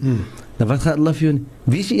zina nie. Dan wat gaat Allah vir jou nie?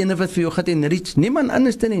 Wie is die ene wat vir jou gaat enrich? Niemand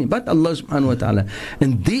anders te nie, wat Allah subhanahu wa ta'ala.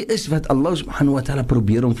 En die is wat Allah subhanahu wa ta'ala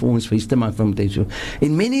probeer om vir ons wys te maak van tyd so.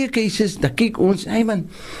 In many cases, dan kyk ons, hey man,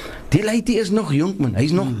 die lady is nog jong man,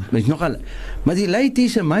 hy's nog al, maar die lady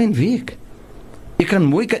se mind week. Ek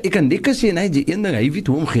kan lekker sê, die een ding, hy weet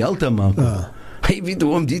hoe om geld te maak. Hy weet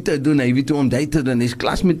hoe om dit te doen, hy weet hoe om dit te doen, hy is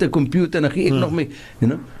klas met 'n computer, en dan gee ek nog mee,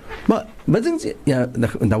 you know. Maar wat dink jy? Ja,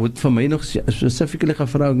 dan word vir my nog spesifiek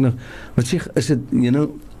gevra ook nog. Wat sê is dit, you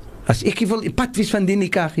know, as ek wil pad wees van die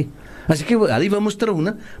nikah, as ek wil, hulle wil mos trou,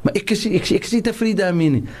 né? Maar ek is nie tevrede daarmee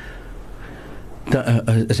nie.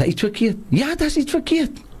 Is iets verkeerd? Ja, dat is iets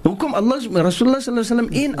verkeerd. Hoekom Rasulullah sallallahu alaihi wasallam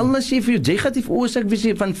en Allah sê vir jou, jy gaan die veroorsaak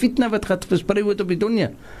wees van fitna wat gaat versprei word op die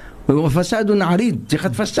dunia. Fasadun arid, jy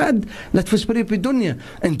gaan fasad laat versprei op die dunia.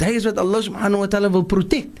 En dit is wat Allah subhanahu wa ta'ala wil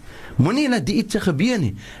protect. Moenie laat die iets gebeur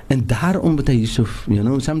nie. En daarom met Yusuf, you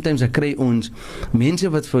know, sometimes ek kry ons mense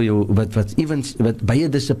wat vir jou wat baie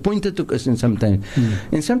disappointed ook is en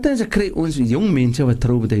sometimes ek kry ons jong mense wat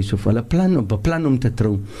trou met Yusuf, hulle beplan om te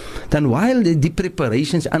trou. Dan while die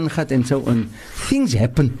preparations aangaan en so on, things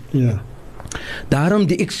happen. Ja. Daarom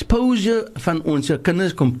die exposure van ons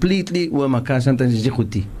kinders completely oor mekaar sometimes is nie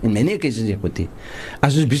goed nie. In many cases is nie goed nie.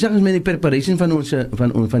 As ons besig is met die preparation van ons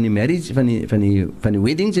van die marriage, van die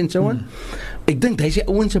weddings en so on, ek dink dis die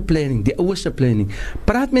ouens se planning, die ouers se planning.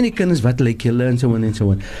 Praat met die kinders wat lyk julle en so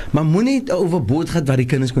on. Maar moenie overboord gaan wat die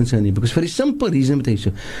kinders concern nie, because for the simple reason met hy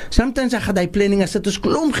so. Sometimes ek gaan die planning as dit ons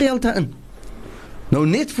klomp geld daarin. Nou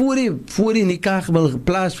net voor die nikah wil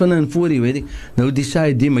plaasvind en voor die wedding, nou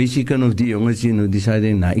decide die meisie kan of die jongens nou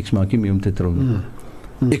decide, ek smaak nie mee om te trou.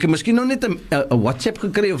 Ek het miskien nog net 'n WhatsApp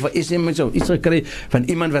gekry of 'n SMS of iets gekry van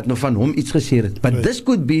iemand wat nou van hom iets gesê het. But this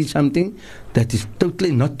could be something that is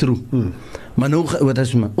totally not true. Maar nou wat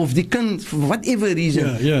is maar of die kind for whatever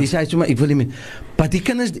reason, die sê sommer ek wil nie meer. But die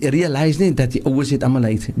kinders realize nie dat die ouers het almal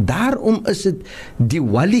uit. Daarom is dit die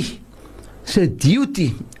wali se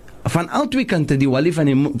duty van al twee kante, die wali van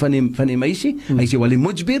die meisie, hy is die wali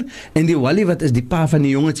mujbir, en die wali wat is die pa van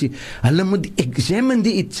die jongetjie. Hulle moet examine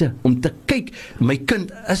die iets om te kyk, my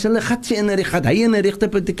kind, as hulle gaat hy in 'n regte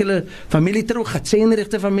particular familie trou, gaat sy in 'n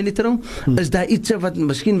regte familie trou, is daar iets wat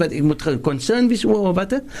miskien wat ek moet concern wees oor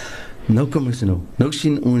wat? Nou kom ons nou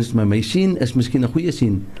sien ons, maar my sien is miskien 'n goeie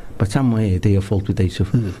sien, but somewhere het hy 'n fault met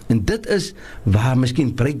Yusuf. En dit is waar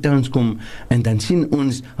miskien breakdowns kom, en dan sien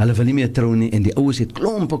ons, hulle wil nie meer trou nie, en die ouers het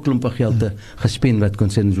klompe geld gespend wat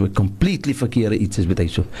concern so completely verkeerde iets is met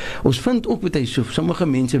Yusuf. Ons vind ook met Yusuf, sommige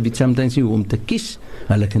mense weet sometimes nie hoe om te kies,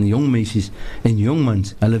 hulle kan jong meisies en jong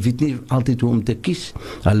mans, hulle weet nie altyd hoe om te kies,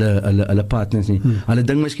 hulle partners nie. Hulle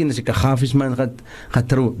dink miskien as ek 'n gafies man gaan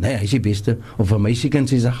trou, nee, hy is die beste, of 'n meisie kan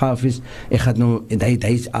sê sy gafies, ek gaan nou, hy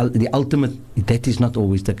is die ultimate, that is not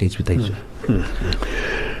always the case with Yusuf.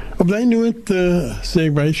 Op die noot sê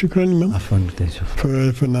ek baie shukran imam Afwan met Yusuf.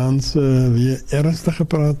 vir vanaand weer ernstig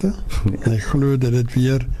gepraat. En ek glo dat dit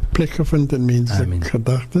weer plek gevind in mense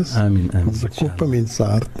gedagtes. Amen. Ons koppe, mense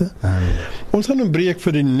harte. Amen. Ons gaan 'n breek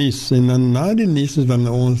vir die nuus en dan na die nuus is dan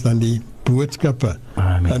ons dan die boodskappe.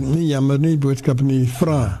 Amen. Nie jammer nie boodskappe nie,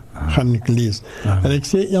 vrae gaan ek lees. Amen. En ek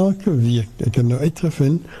sê elke week, ek het nou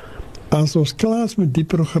uitgevind, as ons klaar is met die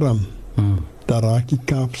program, dan raak die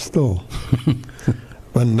Kaap stil.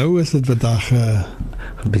 Want nou is dit wat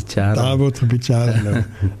daar word gebitjare nou.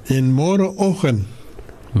 En môreoggend,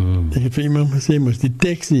 ek het vir iemand gesê, moes die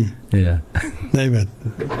taxi. Ja. Nee, wat?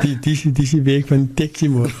 Die week van taxi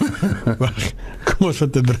môre. Wag, kom ons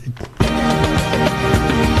vat 'n breek.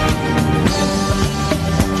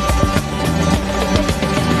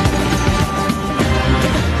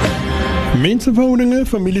 Mensenverhoudinge,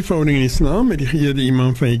 familieverhoudinge in Islam met die geëerde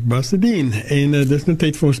imam van Bassadien. En dis nou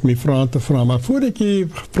tyd vir ons my vrae te vra. Maar voordat ek die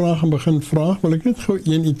vrae begin vra, wil ek net gou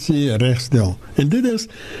ietsie regstel. En dit is,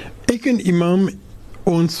 ek en imam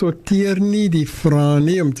ons sorteer nie die vrae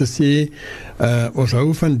nie om te sê ons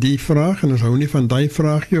hou van die vraag en ons hou nie van die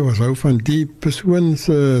vraagje, ons hou van die persoon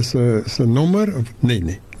se nommer.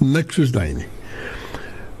 Nee, niks soos daai nie.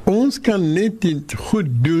 Ons kan net dit goed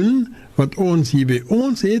doen wat ons hier by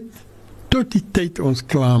ons het tot die tyd ons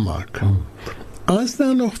klaarmaak. As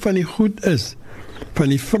daar nog van die goed is, van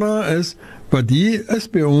die vraag is, wat hier is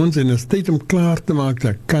by ons en is tyd om klaar te maak,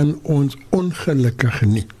 dan kan ons ongelukkig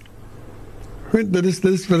nie. Dit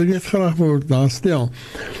is wat ek net graag wil daar stel.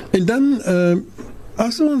 En dan,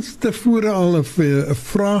 as ons tevore al 'n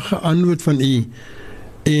vraag geantwoord van u,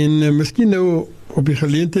 en miskien nou op die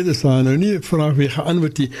geleentheid is daar nou nie 'n vraag weer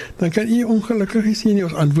geantwoord nie, dan kan u ongelukkig sê nie,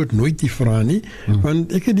 ons antwoord nooit die vraag nie,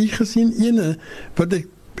 want ek het hier gesien ene, wat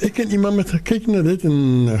ek en iemand met gekyk na dit,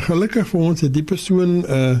 en gelukkig vir ons het die persoon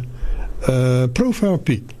profile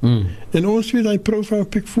pic. En ons het die profile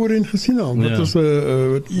pic voorheen gesien al, wat ons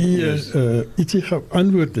wat ietsie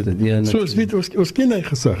geantwoord het. So ons weet, ons ken hy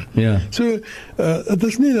gesig. So, het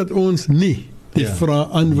is nie dat ons nie die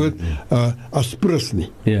vraag antwoord as prus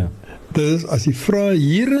nie. Dus as die vraag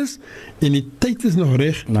hier is en die tyd is nog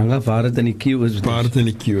reg, dan gaan waar dit in die queue is. Waar dit in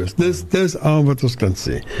die queue is. Dis al wat ons kan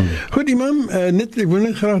sê. Goed, imam, net ek wil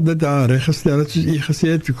net graag dit daar reggestel het, soos u gesê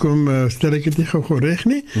het, kom stel ek dit nie gou reg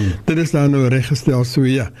nie. Dit is daar nou reggestel, so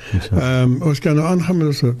ja. Ons kan nou aangaan met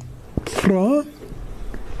ons vraag.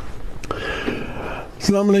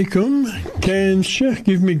 Assalamu alaikum. Can Sheikh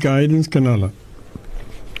give me guidance, Kanala?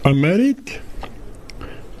 I'm married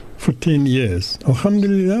for 10 years.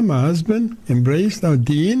 Alhamdulillah, my husband embraced our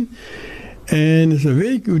deen and is a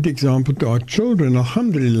very good example to our children.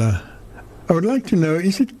 Alhamdulillah. I would like to know,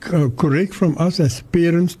 is it correct from us as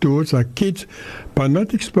parents towards our kids by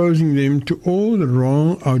not exposing them to all the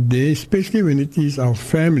wrong out there, especially when it is our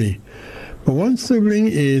family? But one sibling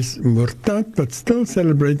is murtad but still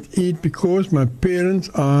celebrate it because my parents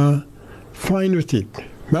are fine with it.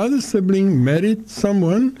 My other sibling married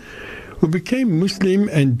someone who became Muslim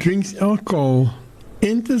and drinks alcohol,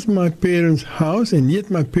 enters my parents' house, and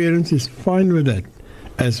yet my parents is fine with that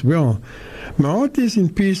as well. My heart is in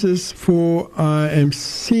pieces, for I am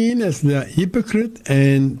seen as the hypocrite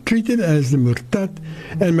and treated as the murtad,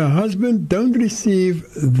 and my husband don't receive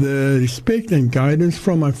the respect and guidance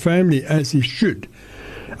from my family as he should.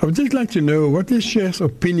 I would just like to know what is Sheikh's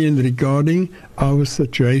opinion regarding our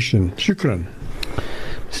situation. Shukran.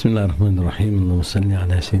 Bismillahirrahmanirrahim. Allahumma salli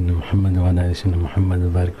ala Sayyidina Muhammad wa ala Sayyidina Muhammad wa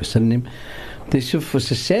barik wa sallim. Yusuf was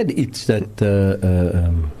said iets dat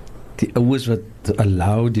die ouers wat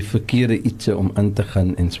allow die verkeerde iets om aan te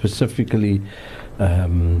gaan, en specifically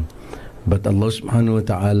but Allah subhanahu wa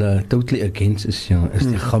ta'ala totally against is, you know, is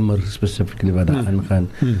die khamr specifically wat daar aangaan,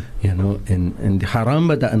 you know, en die haram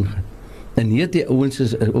wat daar aangaan. En hier die ouens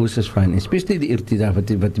is fijn, especially die irtida wat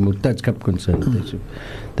die murtadskap concern.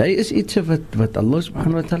 Daar is iets wat Allah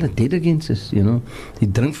subhanahu wa ta'ala dead against is, you know. Die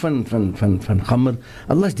drink van khamr,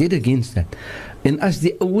 Allah is dead against that. En as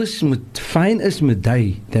die ouens fijn is met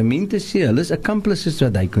die, dan meen te sê, hulle is accomplices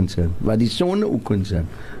wat die concern, wat die sonne ook concern.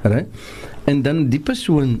 Right? En dan die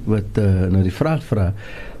persoon wat nou die vraag vraag,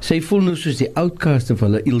 sy voel nou soos die outcast of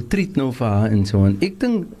hulle ill-treat nou vir haar en so aan. Ek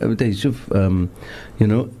dink, Yusuf, you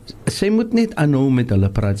know, sy moet net aanhou met hulle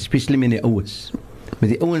praat, especially met die ouens.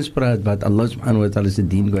 Met die ouens praat wat Allah subhanahu wa ta'ala se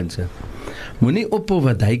dien concern. Moenie ophou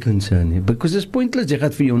wat hy concern nie, because it's pointless, jy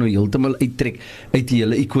gaat vir jou nou heeltemal uittrek uit die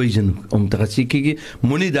hele equation, om te gaan sê, kyk,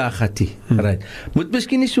 moenie daar gaat die, right. Moet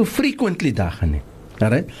miskien nie so frequently daar gaan nie.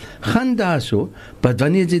 Alright? Gaan daar so, maar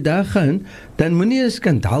wanneer jy daar gaan, dan moet nie 'n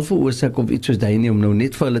skandaal veroorsaak of iets soos daai nie, om nou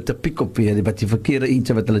net vir hulle te piek op weer, wat die verkeerde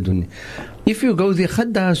iets wat hulle doen nie. If you go there,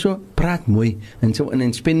 gaan daar so, praat mooi, en so,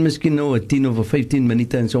 en spend miskien nou 10 of 15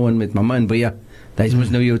 minute en so, met mama en Bea. Dat is mos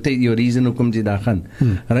nou jou reason hoekom jy daar gaan.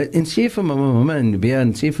 Right? En sê vir mama en Bea,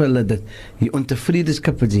 en sê vir hulle dat die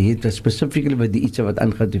ontevredeskap wat jy het, spesifiek wat die iets wat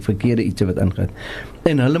aangaat, die verkeerde iets wat aangaat.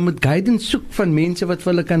 En hulle moet guidance soek van mense wat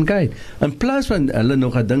vir hulle kan guide. In plaas van hulle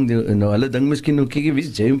nog 'n ding, nou hulle ding miskien nou kyk wie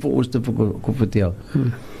jy vir ons te vertel.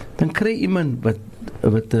 Dan kry iemand wat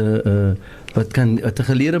kan 'n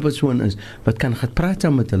geleerde persoon is, wat kan gaan praat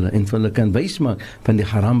saam met hulle en vir hulle kan wys maak van die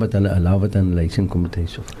haram wat hulle allow wat aan hulle sin kom te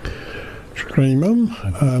so. Shukran imam.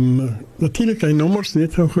 Natuurlijk die nummers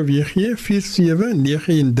net gou geweeg gee,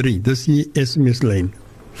 47913, dis die SMS lyn.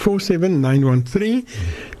 47913.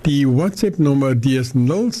 Die WhatsApp nommer die is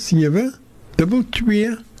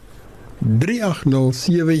 0722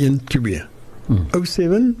 380712.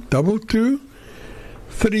 0722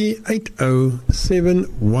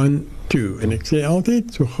 380712. En ek sê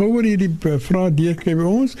altyd, so gouer hierdie vraag deurkry by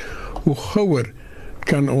ons, hoe gouer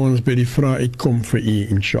kan ons by die vraag uitkom vir u,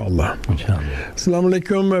 inshallah. Assalamu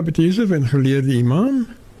alaikum, Yusuf en geleerde imam.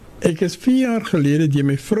 Ek is 4 jaar gelede die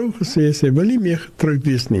my vrou gesê, sy wil nie meer getroud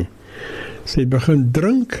wees nie. Sy begin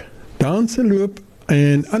drink, danse loop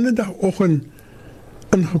en ander dag oggend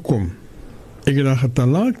ingekom. Ek het dan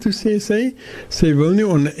getalaak, toe sê sy wil nie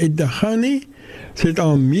onder uitdag gaan nie. Sy het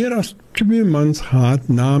al meer as 2 mans gehad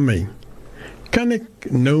na my. Kan ek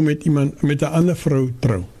nou met 'n ander vrou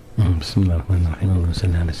trou?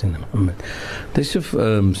 Bismillahirrahmanirrahim. Dis of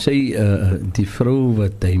sê die vrou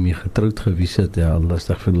wat hy mee getroud gewees het, ja Allah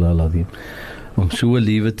astaghfirullah alazim, om so 'n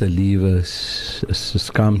lewe te lewe is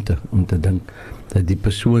skaamte om te dink dat die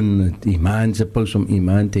persoon iman se pos om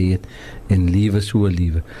iman te hê en lewe so 'n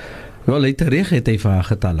lewe. Wel, hy reg het hy vir haar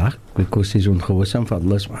getalak, because hy is ongehoorsaam vir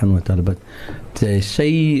Allah subhanahu wa ta'ala, but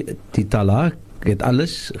sy die talak het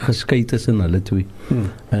alles geskei tussen hulle twee.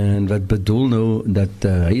 En wat bedoel nou dat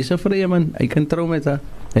hy is 'n vrye man, hy kan trou met haar,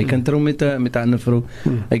 hy kan trou met 'n ander vrou,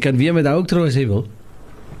 hy kan weer met haar ook trou as hy wil,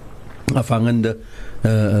 afhangende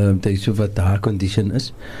so wat haar condition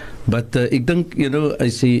is. But ek dink,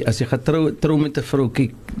 as jy gaan trou met 'n vrou,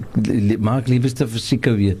 kyk, maak liefste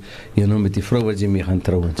verseker weer, met die vrou wat jy mee gaan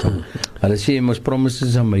trou en so. Hulle sê mos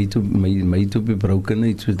promises are made to be broken,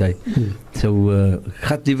 iets soos daai. So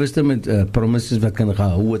gaan liefste met promises wat kan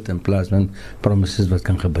gehou word in plaas van promises wat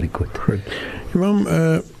kan gebreek word. Imam,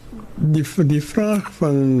 die vraag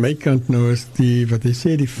van my kant nou is wat hy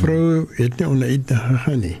sê, die vrou het nie onder uitdag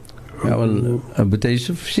gegaan nie. Ja, wel, but hy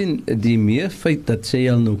so sien, die meer feit dat sy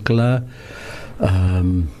al nou klaar,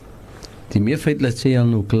 ander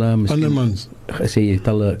mans, sy het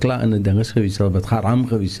al klaar in 'n ding is gewees, wat haram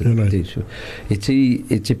gewees het, het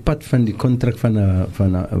sy pad van die kontrak van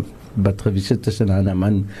wat gewees het tussen haar en 'n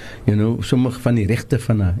man, sommige van die regte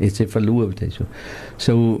van haar, het sy verloor,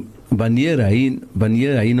 so, wanneer hy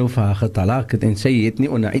nou vir haar getalak het, en sy het nie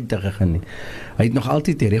onder uitdag gegaan nie, hy het nog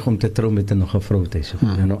altyd die reg om te trou met nog 'n vrou,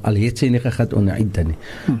 al het sy nie gegaan onder uitdag nie.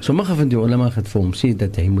 Sommige van die ulama het vir hom sê,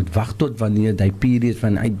 dat hy moet wag tot wanneer die period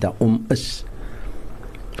van uitdag om is.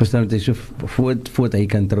 Verstaan jy, so voordat hy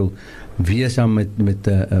kan trou, weer saam met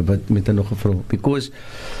nog 'n vrou, because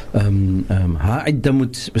haar uitdag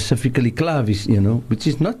moet specifically klaar wees, which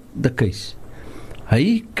is not the case.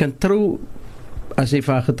 Hy kan trou as hy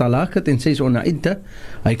vir haar getalak het en sy is onder uitdag,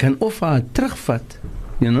 hy kan of haar terugvat,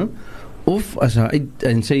 of as haar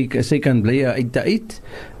en sy kan bly uit,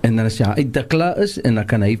 en dan as haar uitdag klaar is, en dan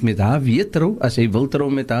kan hy met haar weer trou, as hy wil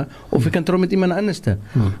trou met haar, of hy kan trou met iemand anders.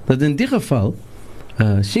 Dat in die geval,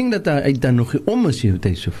 sien dat haar uitdag nog nie om is,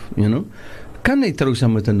 kan hy trou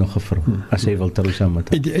saam met nog 'n vrou, as hy wil trou saam met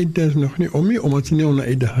haar. Die uitdag is nog nie om nie, omdat sy nie onder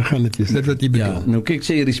uitdag gegaan het, is dit wat jy bedoel? Ja, nou kyk,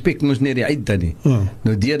 sê respek moes nie die uitdag nie.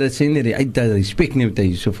 Nou dat sê nie die uitdag respek nie,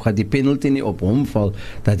 Yusuf, gaat die penalty nie op hom val,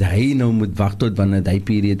 dat hy nou moet wag tot wanneer die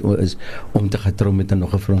period is, om te gaan trou met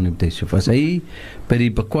nog 'n vrou nie, Yusuf. As hy by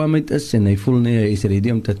die bekwaamheid is, en hy voel nie, hy is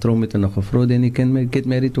ready om te trou met nog 'n vrou, then he can get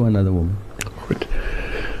married to another woman. Goed.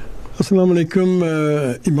 Assalamu alaikum,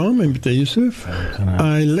 Imam and Yusuf.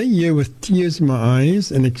 I lay here with tears in my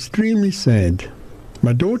eyes and extremely sad.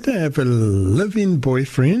 My daughter have a live-in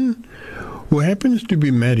boyfriend who happens to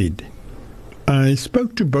be married. I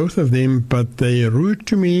spoke to both of them, but they are rude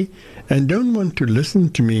to me and don't want to listen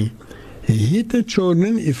to me. He hit the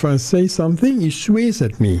children. If I say something, he swears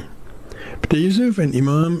at me. But Yusuf and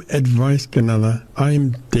Imam advise Kanala, I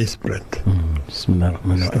am desperate.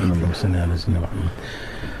 Bismillahirrahmanirrahim.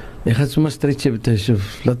 Ek gaan sommer stretch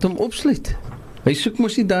laat hom opsluit. Hy soek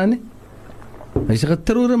mos nie daar nie. Hy is 'n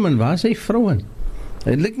getroude man, waar is hy vrouwen?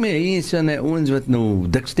 Het lyk my hy is aan ons wat nou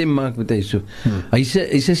dik stem maak met hy so. Hy's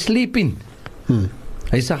 'n sleeping.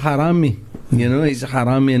 Hy's 'n harami. You know, hy's 'n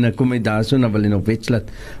harami en dan kom hy daar so, dan wil hy nog wetslaat.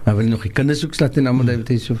 Dan wil hy nog die kinders ook slaat en almal dit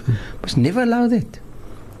hy so. Must never allow that.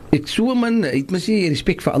 Ek so man, hy het mos nie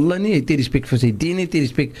respek vir Allah nie, hy het nie respek vir sy dien nie, hy het nie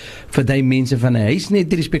respek vir die mense van die huis nie, hy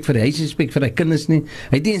het nie respek vir die huis, respek vir die kinders nie,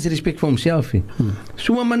 hy het nie eens respek vir homself nie.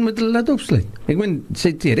 So 'n man moet hulle laat opsluit. Ek meen, sy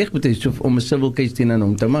het reg met hy so om 'n civil case teen aan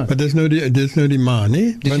hom te maak. Maar dis nou die ma,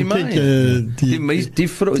 nee? Dis die ma,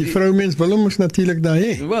 die vroumense wil hom natuurlik daar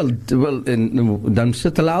hê. Wel, en dan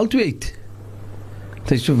sit hulle al twee uit.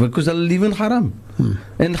 Dit is so, because hulle lewe in haram.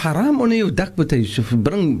 En haram onder jou dak moet hy so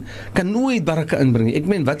bring, kan nooit baraka inbring. Ek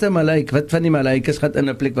meen, wat van die malaikas gaat in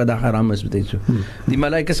 'n plek waar daar haram is, moet hy so. Die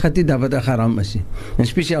malaikas gaat nie daar waar daar haram is nie. En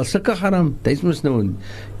spesiaal sulke haram, dit is nou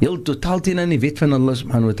heel totaal teen die wet van Allah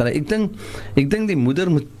subhanahu wa ta'ala. Ek dink die moeder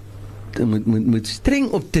moet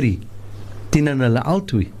streng optree teen hulle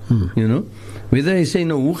altyd, you know. Whether hy sê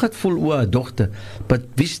nou, hoe gaat voel oor haar dogter, but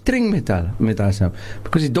wie streng met haar saam.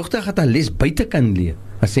 Because die dogter gaat haar les buite kan leer,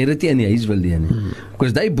 as sy dit nie in die huis wil leer nie.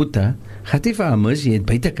 Because die boeta, gaat nie vir haar mis, jy het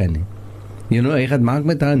buite kan nie. You know, hy gaat maak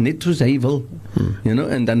met haar net soos hy wil. You know,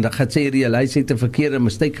 en dan gaat sy realize, sy het 'n verkeerde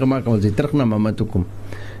mistake gemaak, en wil sy terug na mama toe kom.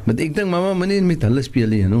 Maar ek dink mama moet nie met hulle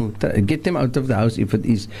speel, you know. Get them out of the house if it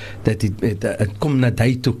is that it kom na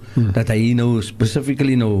die toe, dat hy nou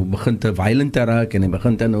specifically nou begin te violent te raak en hy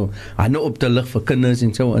begin te nou hande op te lig vir kinders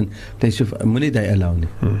en so en dis so moet nie die allow nie.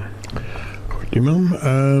 Goed,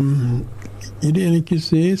 imam. Hierdie enetjie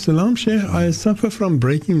sê, Salam Sheikh, I suffer from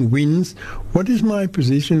breaking winds. What is my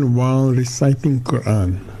position while reciting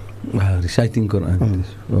Quran? Reciting Quran.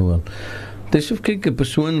 Wel. Dis of kyk 'n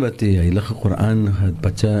persoon wat die heilige Koran het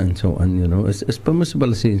baca en so aan, you know, is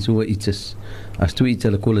permissible sê en so iets is. As toe iets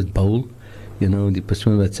hulle call it bowl, you know, die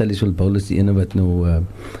persoon wat sal bowl is die ene wat nou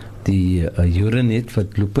die urine het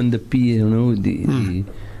wat lopende pie, you know, die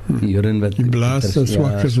urine wat die blaas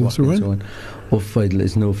swak is en so aan. Of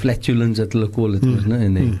is nou flatulence dat hulle call it,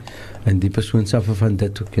 en die persoon suffer van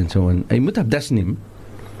dit ook en so aan. Hy moet abdas neem.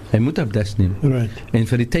 Right. En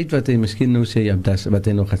vir die tyd wat hy miskien nou sê abdas, wat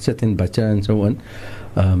hy nog gaat sit en bacha en so aan,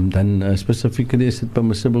 dan specifically is dit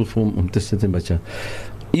permissible vir hom om te sit en bacha.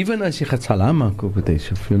 Even as jy gaat salam maak op het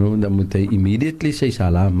you know, dan moet hy immediately sy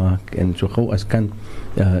salam maak en so gauw as kan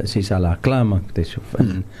sy salam klaar maak.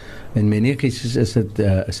 En meneer kies is dit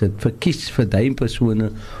verkies vir die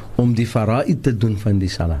persone om die faraid te doen van die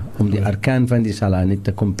salah, om die arkaan van die salah net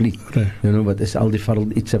te complete. You know, wat is al die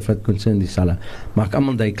farad iets wat concern die salah. Maak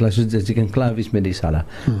allemaal die klas, sodat jy kan klaar wees met die salah.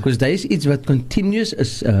 Because daar is iets wat continuous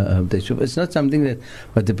is, it's not something that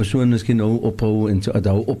wat die persoon miskien nou ophou en so,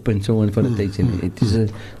 hou op en so en vir die tyd. It is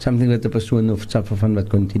something wat die persoon of suffer van wat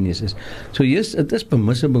continuous is. So yes, it is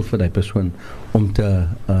permissible vir die persoon om te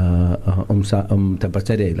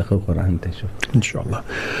baca die heilige Koran te so. Inshallah.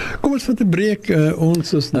 Kom ons vat 'n breek,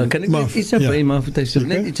 ons is kan ek net iets by maar vir jy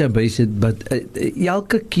net iets by sit, but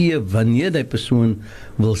elke keer wanneer die persoon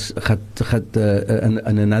wil gaat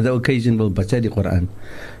in another occasion wil baca die Koran,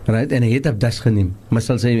 right, en hy het abdas geneem, maar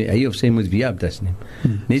sal sy hy of sy moet weer abdas neem.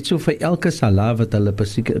 Net so vir elke salah wat hulle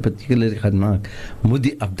particular gaan maak, moet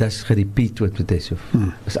die abdas gerepeat word met hy so.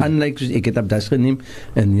 Is unlike soos ek het abdas geneem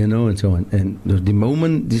en you know en so on. En door die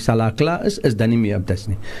moment die salah klaar is dan nie meer abdas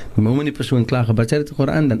nie. Die moment die persoon klaar gebaca het die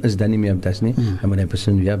Koran, dan is dan nie meer abdas nie. Dan moet die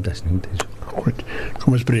persoon weer abdas neem. Goed.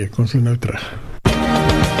 Kom ons breek, ons is nou terug.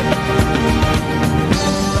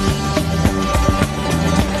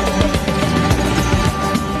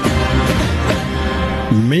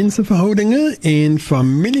 Mensenverhoudingen en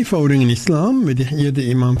familieverhoudingen in islam met die geëerde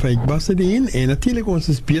imam Faik Bassadien, en natuurlijk ons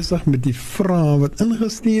is bezig met die vraag wat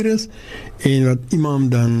ingestuur is en wat imam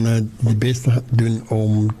dan die beste gaat doen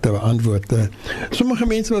om te beantwoorden. Sommige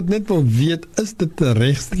mensen wat net wil weet, is dit een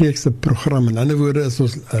rechtstreekse programma? In andere woorden, is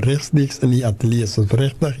ons rechtstreeks in die atelier, is ons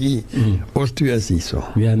rechtig hier. Ons twee is hier so.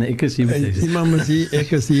 Ja, nee, ek is hier. Imam is hier,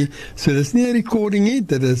 ek is hier. So, dit is nie een recording nie,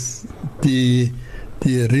 dit is die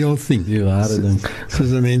real thing. Die ware ding. Soos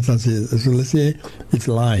die mense sê, so let's say, it's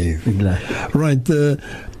live. Right,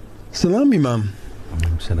 Salam Imam.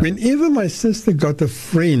 Salam. Whenever my sister got a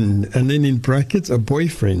friend, and then in brackets, a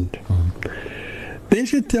boyfriend, then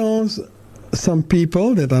she tells some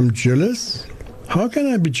people that I'm jealous. How can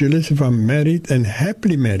I be jealous if I'm married and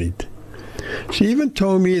happily married? She even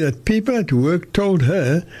told me that people at work told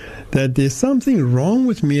her that there's something wrong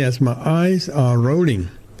with me as my eyes are rolling.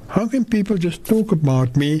 How can people just talk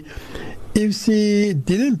about me if she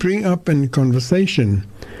didn't bring up in conversation?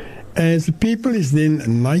 As the people is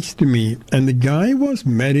then nice to me, and the guy was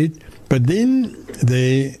married, but then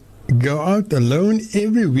they go out alone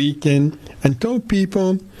every weekend and told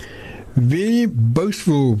people very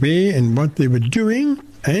boastful where and what they were doing,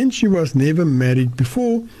 and she was never married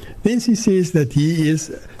before, then she says that he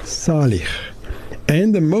is salih.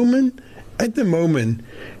 And at the moment,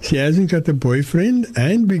 she hasn't got a boyfriend,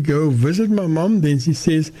 and we go visit my mom, then she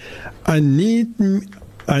says, I need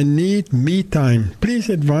me time. Please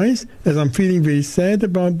advise, as I'm feeling very sad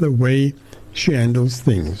about the way she handles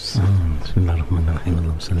things. Bismillahirrahmanirrahim.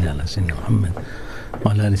 Allahumma salli ala Sayyidina Muhammad.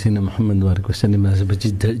 Wa ala ali Sayyidina Muhammad wa barik wa sallim. There's a bit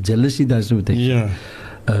of jealousy daar so met. Yeah.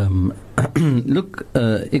 Look,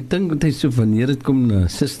 ek dink dit is so wanneer dit kom na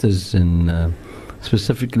sisters en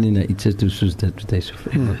specifically na iets soos dit wat hy so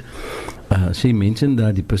sy mentioned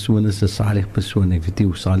dat die persoon is 'n salig persoon. Ek weet nie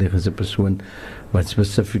hoe salig is 'n persoon wat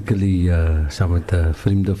specifically saam met 'n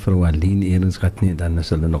vreemde vrou alleen eers gehad nie, dan is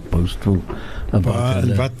hulle nog boastful about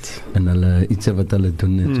hulle en hulle iets wat hulle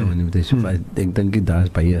doen en so en dit so ek dink daar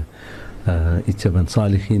is baie iets van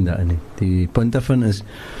saligheid daarin. Die punt daarvan is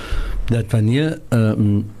dat wanneer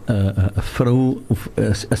 'n vrou of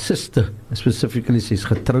 'n sister specifically sy's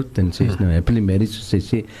getroud en sy's nou happily married, so sy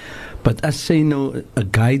sê, but as sy nou 'n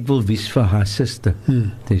guide wil wees vir haar sister,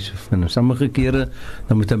 dis van sommige kere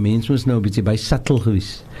dan moet 'n mens mos nou 'n bietjie by subtle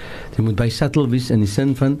gewees. Jy moet by subtle wees in die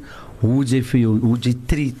sin van hoe jy vir jou, hoe jy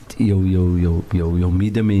treat jou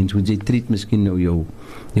medemens, hoe jy treat miskien nou jou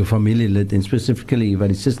familielid en specifically wat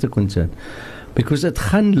die sister concern, because it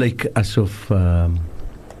gaan lyk asof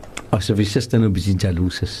die sister nou bietjie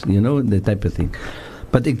jaloes is, you know, that type of thing.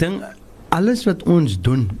 But ek dink alles wat ons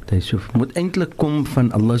doen, moet eintlik kom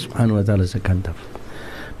van Allah subhanahu wa ta'ala se kant af.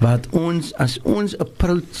 Wat ons, as ons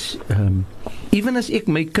approach, even as ek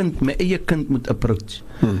my eie kind moet approach,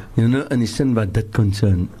 you know, in die sin wat dit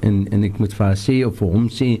concern, en ek moet vir haar sê, of vir hom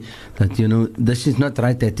sê, that, you know, this is not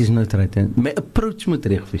right, that is not right, my approach moet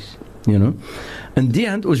reg wees, you know. In die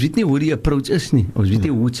hand, ons weet nie hoe die approach is nie, ons weet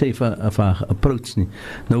nie hoe sy vir haar approach nie.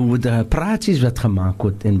 Nou, met die praatjies wat gemaakt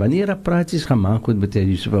word, en wanneer die praatjies gemaakt word, met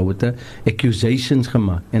die word accusations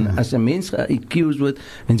gemaakt, en as 'n mens accused word,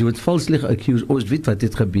 en jy word valselijk accused, ons weet wat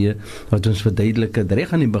dit gebeur, wat ons verduidelik het,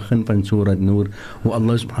 reg aan die begin van Surah Nur, hoe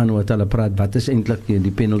Allah subhanahu wa ta'ala praat, wat is eintlik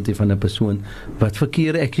die penalty van 'n persoon, wat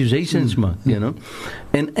verkeerde accusations maak, you know,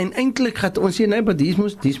 en eintlik gaat ons sê, nee, but dis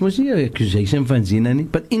mos nie 'n accusation van zina nie,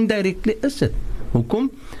 but indirectly is dit.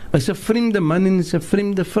 Hoekom? Is 'n vreemde man en is 'n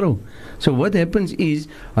vreemde vrou. So what happens is,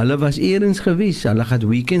 hulle was eers gewees, hulle gaat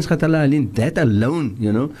weekends, gaat hulle alleen, that alone,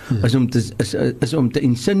 you know, is om te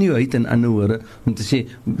insinuate in ander woorde, om te sê,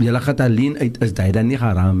 julle gaat alleen uit, is dit dan nie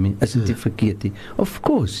haram nie, is dit nie verkeerd nie. Of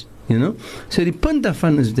course, you know. So die punt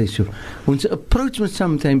daarvan is dit so, ons approach met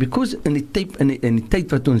sometime, because in die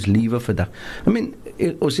tyd wat ons lewe vandag, I mean,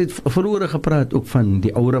 ons het vroeger gepraat ook van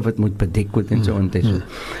die aura wat moet bedek word en so en so.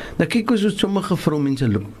 Nou kyk ons hoe sommige vroumense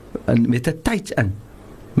loop met 'n tyd in.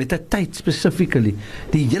 Met 'n tyd specifically.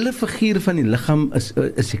 Die hele figuur van die liggaam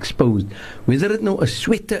is exposed. Whether it nou 'n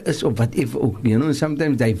sweater is of whatever ook, you know,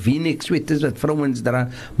 sometimes die V-neck sweaters wat vrouens dra,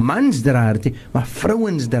 mans dra dit, maar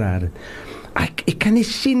vrouens dra dit. Ek kan nie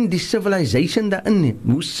sien die civilization daarin nie.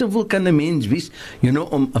 Hoe civil kan 'n mens wees, you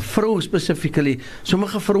know, om 'n vrou specifically,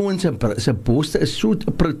 sommige vrouens se borste is so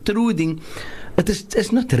protruding, it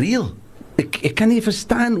is not real. Ek kan nie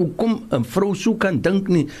verstaan hoekom 'n vrou so kan dink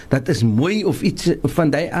nie, dat is mooi of iets van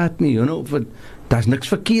die aard nie, you know, daar's niks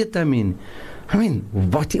verkeerd daarmee. I mean,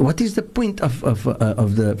 what is the point of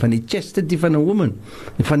van die chastity van 'n woman,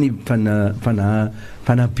 van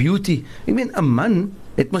haar beauty? Ek meen, 'n man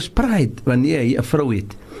het mos pride wanneer hy 'n vrou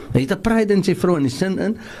het. Hy het 'n pride in sy vrou, in die sin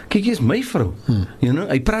in, kyk, jy is my vrou. You know,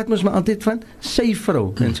 hy praat mos maar altyd van sy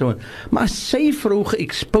vrou en so. Maar as sy vrou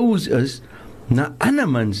ge-expose is na ander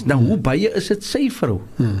mans, dan hoe baie is dit sy vrou?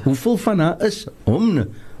 Hoeveel van haar is hom?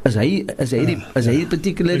 As hy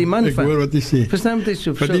particular die man van. Ek hoor wat jy sê. Verstaan wat jy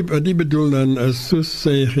so? Wat die bedoel dan, is soos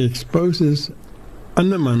sy ge-expose is,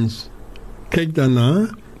 ander mans kyk daarna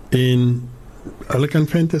en hulle kan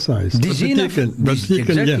fantasize. Die zina,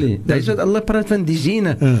 exactly. Dat is wat Allah praat van die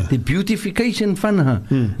zina, die beautification van haar.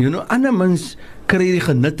 You know, ander mens kry die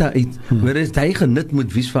genut uit, whereas hy genut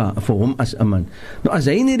moet wees vir hom as 'n man. Nou, as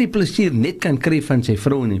hy nie die plesier net kan kry van sy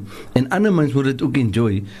vrou nie, en ander mens moet dit ook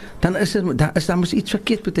enjoy, dan is daar mos iets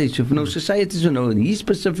verkeerd met hy. So, nou, society so nou, hier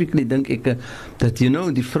specifically dink ek, dat, you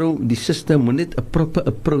know, die vrou, die sister moet net 'n proper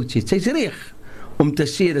approach het. Sy's reg om te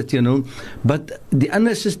sê dat, you know, but die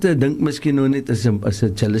ander sister dink miskien nou net as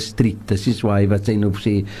 'n jealous streak. This is why wat sy nou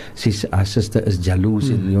sê, haar sister is jaloers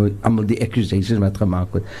en, you know, almal die accusations wat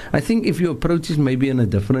gemaak word. I think if you approach it maybe in a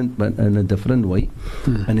different way,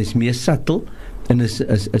 and it's meer subtle, en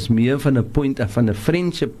is meer van 'n point, van 'n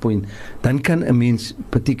friendship point, dan kan 'n mens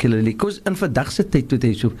particularly, because in vandag se tyd tot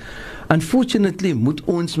hy so, unfortunately moet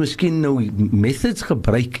ons miskien nou methods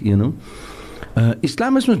gebruik, you know.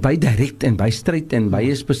 Islam is ons baie direct en baie straight en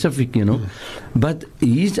baie specific, you know. But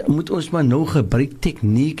hier moet ons maar nou gebruik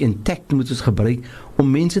tegniek en tact moet ons gebruik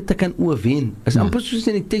om mense te kan oorwen. Is amper soos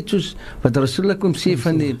in die tyd soos wat Rasulullah kom sê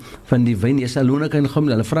van die wyn, Yasalunaka en Gom,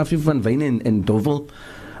 hulle vra van wyn en dovel.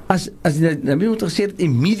 As die Nabi moet gesê het,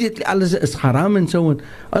 immediately alles is haram en so on,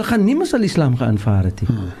 al gaan niemand sal Islam geaanvaar het.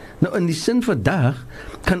 Nou in die sin vandag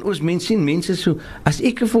kan ons mense so, as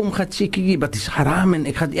ek vir hom gaan sê, kyk, wat is haram en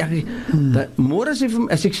ek gaan môre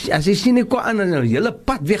as hy sien ek kom aan 'n hele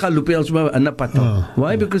pad weg gaan loop, als maar 'n pad.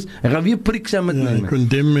 Why? Because ek gaan weer preek saam met my.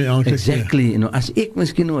 Condemn me elke Exactly, you know, as ek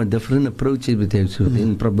miskien nou 'n different approach het met hom, so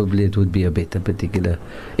then probably it would be a better particular.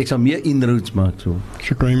 Ek sal meer inroads maak so.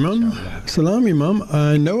 Shukran, Imam. Salam, Imam.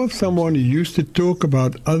 I know of someone who used to talk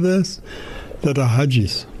about others that are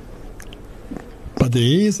Hajis. But the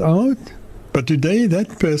hair is out. But today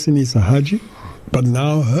that person is a Haji. But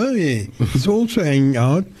now her hair is also hanging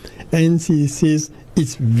out. And she says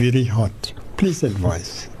it's very hot. Please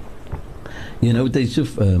advise. You know,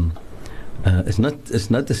 Yusuf, it's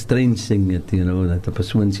not a strange thing that, you know, that a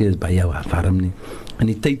persoon says by jou warm nie. In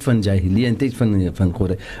die tyd van Jahiliya en tyd van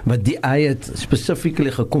Quraysh, wat die ayat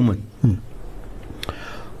specifically gekom het.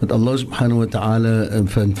 Dat Allah subhanahu wa ta'ala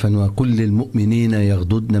van wa kullil mu'minina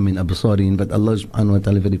yaghdudna min absarihim, wat Allah subhanahu wa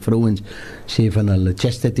ta'ala vir die vrouens sê van hulle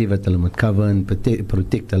chastity wat hulle moet cover en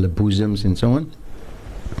protect hulle bosoms en so on.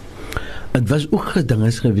 Het was ook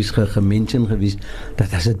gedinges gewees, gemention gewees,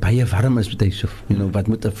 dat as dit baie warm is met hy so, you know, wat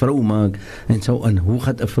moet 'n vrou maak en so on, hoe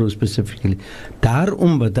gaat 'n vrou specifically?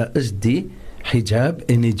 Daarom wat daar is die hijab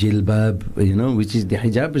en die jilbab, you know, which is die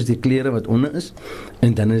hijab is die klere wat onder is,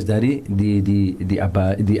 en dan is daar die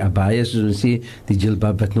abaya, soos ons sê, die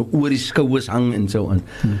jilbab wat nou oor die skouers hang en so aan.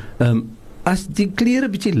 As die klere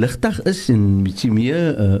bietjie ligtig is en bietjie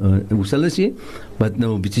meer, hoe sal ek sê, wat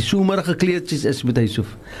nou bietjie somerige kleertjies is met hy so,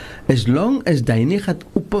 as long as die nie gaat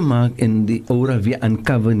openmaak en die aura weer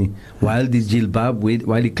uncover nie, while die jilbab,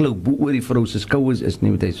 while die cloak oor die vrou se skouers is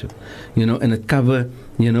nie met hy so, you know, en het cover,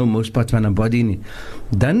 you know, most part van 'n body nie,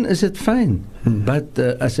 dan is het fine. But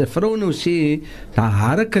as 'n vrou nou sê, haar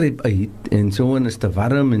hare kruip uit en so en is te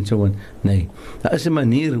warm en so en, nee, daar is 'n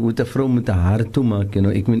manier hoe 'n vrou met haar hare toemaak, you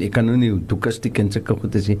know, ek kan nou nie doekastiek en sulke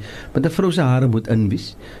goed sê, maar 'n vrou se hare moet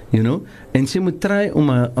inwies, you know, en sy moet try om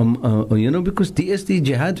you know, because die is die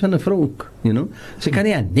jihad van 'n vrou ook, you know, sy kan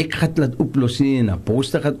nie haar nek gat laat oplos nie en haar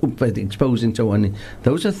borste gat expose en so on.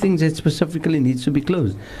 Those are things that specifically needs to be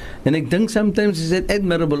closed. En ek dink sometimes is it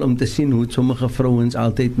admirable om te sien hoe sommige vrouens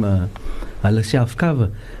altyd maar hulle self cover,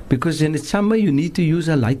 because in the summer you need to use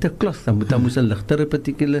a lighter cloth, dan moet 'n ligtere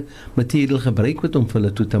particular material gebruik word om vir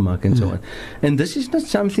hulle toe te maak en so on. And this is not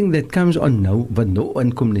something that comes on now, wat nou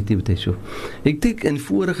inkom net dit so. Ek dink in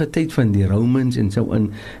vorige tyd van die Romans en so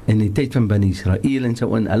on, en die tyd van Bani Israel en so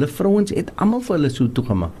on, hulle vrouens het almal vir hulle so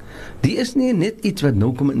toegemaak. Die is nie net iets wat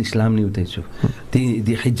nou kom in Islam nie, dit so.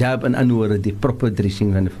 Die hijab en anware, die proper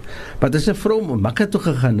dressing van, maar as 'n vrou Mekka toe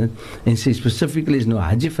gegaan het en sy specifically is nou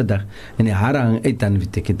Haji vandag en die hare hang uit, dan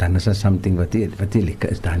weet ek, dan is daar something wat die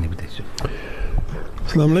lekker is daar nie met hy so.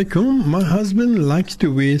 Assalamu alaikum. My husband likes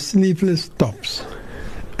to wear sleeveless tops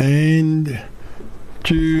and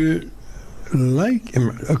like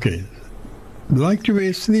to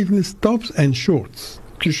wear sleeveless tops and shorts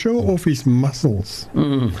to show off his muscles.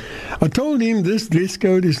 I told him this dress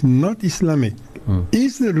code is not Islamic.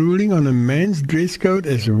 Is the ruling on a man's dress code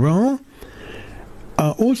as well?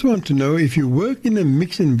 I also want to know, if you work in a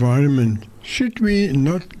mixed environment, should we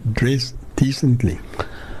not dress decently?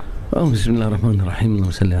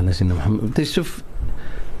 Bismillahirrahmanirrahim. Dis so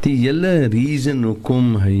die hele reason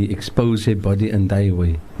hoekom hy expose sy body in die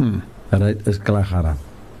way. Right, is klaar haram.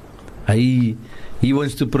 He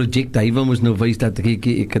wants to project, hy wil ons nou wys dat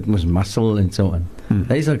ek het mos muscle en so on.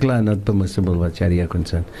 Hy is al klaar not permissible wat Sharia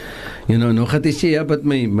concern. You know, nog het hy sê, ja, but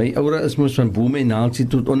my aura is mos van bo my naaltjie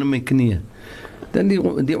tot onder my knie. Dan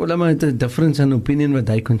die ulama het 'n difference in opinion wat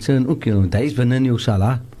hy concern ook, you know, hy is binne in jou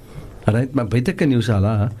salah. Right, maar buite kan jou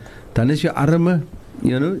salah, dan is jou arme,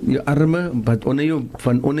 you know, jou arme wat onder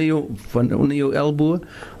jou elbow,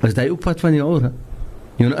 as hy ook wat van jou aura.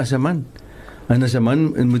 You know, as 'n man. En as 'n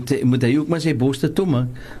man moet hy ook maar sy borste toemaak.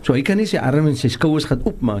 So hy kan nie sy arme en sy skouers gaan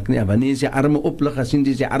opmaak nie. Wanneer sy arme oplig, as sien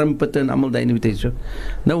jy sy armpitte en almal daai net so.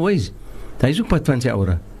 No ways. Hy is ook pad van sy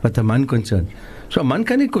aura wat 'n man concern. So 'n man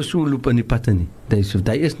kan nie so loop in die patte nie. That's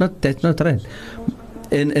not right.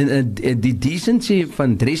 En die decency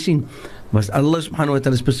van dressing, was Allah subhanahu wa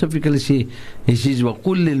ta'ala specifically say, He says,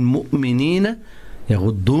 وَقُلْ لِلْمُؤْمِنِينَ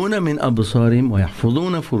يَغُضُّونَ مِنْ أَبْصَارِهِمْ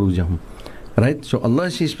وَيَحْفَظُونَ فُرُوجَهُم. Right? So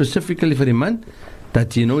Allah says specifically for a man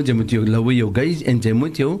that, jy moet jou lower jou gaze en jy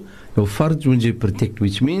moet jou farj moet jy protect,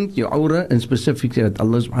 which means jou aura in specific wat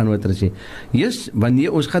Allah subhanahu wa ta'ala sê. Yes,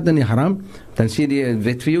 wanneer ons gaat in die haram, dan sê die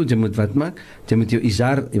wet vir jou, jy moet wat maak? Jy moet jou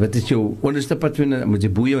izar, wat is jou onderste pad van, moet jy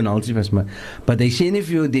boeie en halsie vastmaak. Maar hy sê nie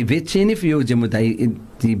vir jou, die wet sê nie vir jou, jy moet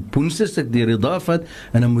die boonste stuk, die rida vat,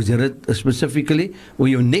 en dan moet jy dit specifically oor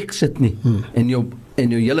jou nek sit nie, en jou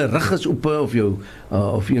hele rug is open, of jou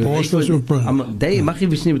borst is open. Die mag jy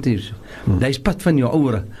wees nie wat hy is. Die is pad van jou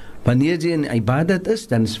aura. Wanneer jy in ibadat is,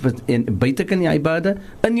 dan is buitekant die ibadat,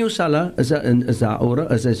 in jou salah is daar aura,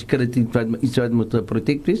 is daar security, iets wat moet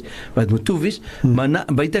protect wees, wat moet toe wees, maar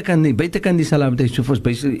buitekant die salah, wat hy so was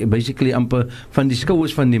basically amper van die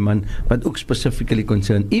skouers van die man, wat ook specifically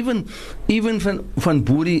concern. Even van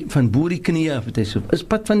boerie knieë, wat hy so, is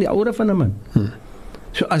pad van die aura van 'n man.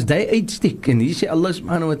 So as die uitsteek, en hier sê Allah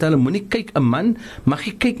subhanahu wa ta'ala, moenie kyk 'n man, mag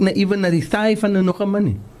jy kyk na die thigh van nog 'n man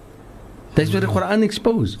nie. That's what the Quran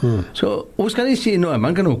expose. So, ons kan nie sê, no, 'n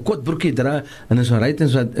man kan 'n kort broekie dra, en is right, en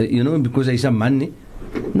so, because hy's 'n man nie.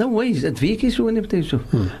 No ways, het weet jy so nie, betek so.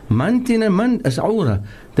 Man teen 'n man is aura.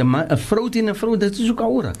 'n vrou teen 'n vrou, dit is ook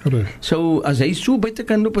aura. So, as hy so buite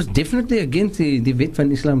kan loop, is definitely against die wet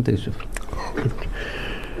van Islam, betek so.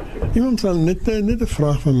 Iemand sal net 'n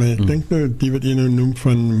vraag van my. Ek dink nou die wat jy nou noem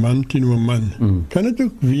van man teenoor man. Kan dit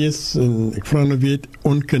ook wees, en ek vra nou weet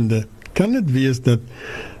onkunde, kan dit wees dat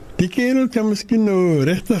die kerel kan miskien nou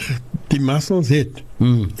regtig die muscles het.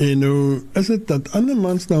 En nou is dit dat ander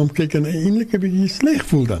mans na hom kyk en eintlik 'n bietjie sleg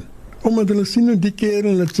voel dan. Omdat hulle sien hoe die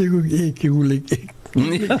kerel net sê hoe lyk ek.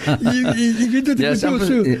 Jy weet dit is so.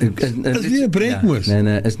 As jy 'n breek moes.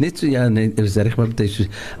 Nee, is net so, ja, nee, is reg maar baie so.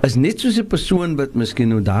 Is net so 'n persoon wat miskien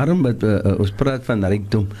nou daarom wat ons praat van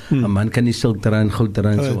rykdom. 'n Man kan nie silk dra en goud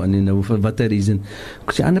dra en so aan nou vir watter reason.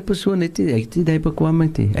 Ek sê 'n ander persoon hy het nie daai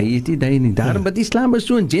bekwaamheid nie. Hy het nie daai nie. Daarom wat Islam is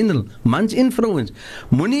so in general, mans en vrouens.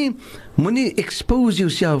 Moenie expose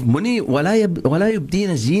yourself. Moenie wala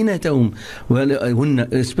yubdina zinatahum.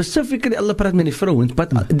 Specifically Allah praat met die vrouens,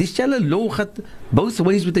 but die selle law gaat both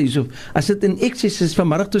ways with Yusuf. As dit in excess is,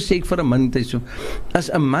 vanmiddag toe sê ek vir 'n man, Yusuf, as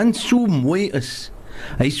 'n man so mooi is,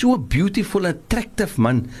 hy's so 'n beautiful, attractive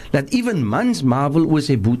man, that even mans marvel oor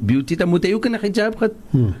sy beauty, dan moet hy ook in 'n hijab gaan.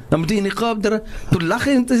 Dan moet hy in die niqab dra. Toe lag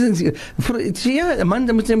hy en sê ja, 'n man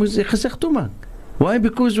moet sy gesig toemaak. Why?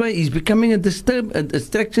 Because he's becoming a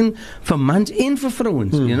distraction for mans en vir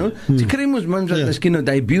vrouens, Sy kry mos mans wat miskien nou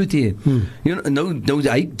die beauty het. Nou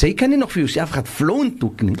jy kan nie nog vir jouself gaan flaunt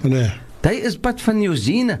ook nie. Dit is pad van jou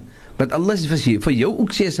zine. Wat Allah vir jou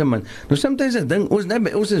ook sê as 'n man. Nou sometimes ek dink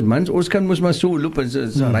ons is mans, ons kan mos maar so loop en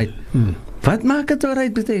so right. Wat maak dit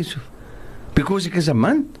right met jy? Because ek is 'n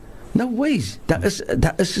man? No ways. Daar is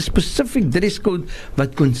 'n specific dress code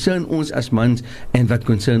wat concern ons as mans en wat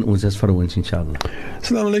concern ons as vrouens, inshallah.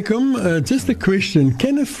 Assalamu alaikum. Just a question.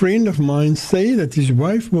 Can a friend of mine say that his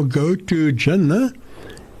wife will go to Jannah?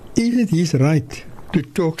 Is it his right to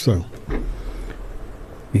talk so?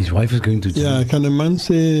 His wife is going to Jannah? Ja, kan 'n man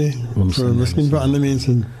sê, miskien vir ander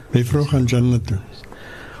mense, my vrou gaan Jannah toe?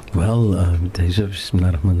 Wel,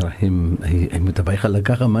 bismillahirrahmanirrahim, hy moet 'n baie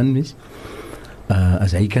gelukkige man wees.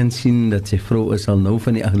 As hy kan sien dat sy vrou is al nou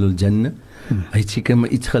van die Ahlul Jannah, hy het seker maar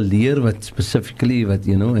iets geleer wat specifically, wat,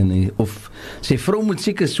 en hy, of sy vrou moet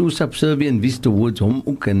seker so subservient wees towards hom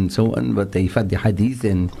ook, en so aan, wat hy vat die hadith,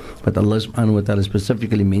 en wat Allah subhanahu wa ta'ala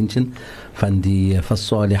specifically mention, van die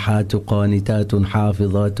فَالصَّالِحَاتُ قَانِتَاتٌ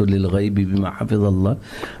حَافِظَاتٌ لِلْغَيْبِ بِمَا حَفِظَ اللَّهِ.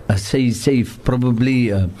 Sy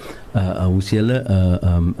probably hoe sê hulle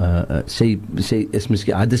sy is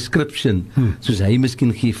miskien a description soos hy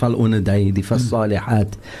miskien gee val onder die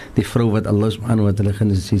fasalihat, die vrou wat Allah subhanahu wa ta'ala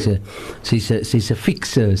gaan, sy's a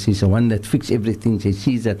fixer, sy's a one that fix everything, sy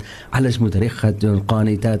sees that alles moet reg gaan, doen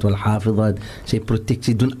qanitat wal hafizat, sy protect,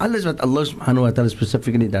 sy doen alles wat Allah subhanahu wa ta'ala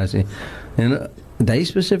specifically daar sê. En daai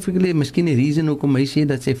specifically miskien die reason hoekom hy sê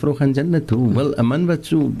dat sy vrou gaan Jannah toe. Wel, 'n man wat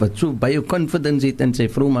so baie confidence het in sy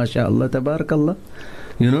vrou, mashallah, tabarakallah.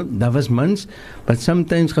 Daar was mans wat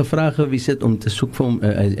sometimes gevra gewees het om te soek vir hom,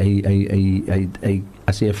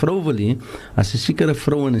 as hy 'n vrou wil hê, as 'n sekere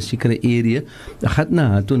vrou in 'n sekere area, dan gaan na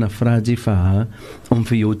haar toe, na vra jy vir haar om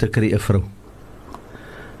vir jou te kry 'n vrou.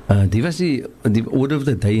 Die was die order of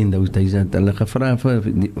the day in those days, dat hulle gevra vir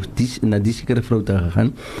na die sekere vrou te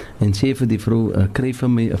gegaan en sê vir die vrou, kry vir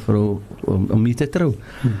my 'n vrou om mee te trou.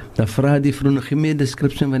 Dan vra die vrou nog meer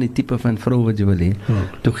description van die tipe van vrou wat jy wil hê.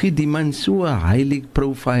 Toe gee die man so 'n high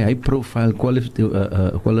profile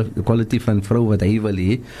quality van vrou wat hy wil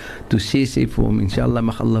hê. Toe sê sy vir hom, inshallah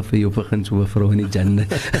mag Allah vir jou vergun so 'n vrou in die Jannah.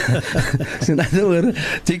 So nou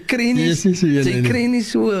jy kry nie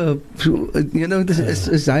so you know, this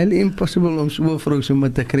is highly impossible om so 'n vrou so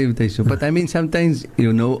met te kry wat hy so. But I mean sometimes,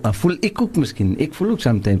 you know, ek voel ook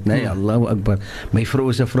sometimes, nee, Allahu Akbar, my vrou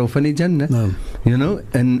is 'n vrou van die Jannah. You know,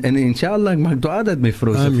 en inshallah ek maak dua dat my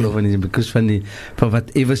vrou is 'n vrou van die Jannah, because van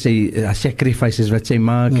whatever sy sacrifices wat sy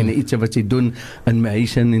maak en iets wat sy doen in my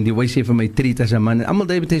huis en die wyse vir my treat as 'n man. Almal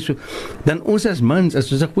daai betek so. Dan ons as mans,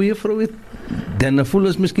 as ons 'n goeie vrou het, dan voel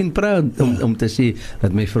ons miskien proud om te sê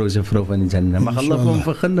dat my vrou is 'n vrou van die Jannah. Mag Allah vir hom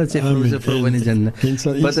vergun dat sy vrou is 'n vrou van die Jannah.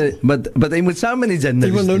 But hy moet saam in die Jannah.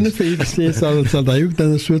 Ek wil nou net vir julle sê, sal hy ook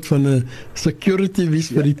dan 'n soort van 'n security wees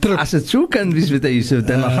vir die trip. As dit so kan wees met hy so,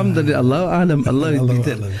 dan alhamdulillah, Allahu a'lam, Allah weet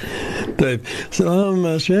beter.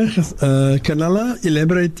 So, Sheikh, can Allah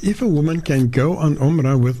elaborate if a woman can go on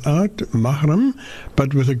Umrah without mahram,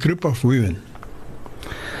 but with a group of women?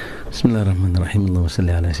 Bismillahirrahmanirrahim. Allahumma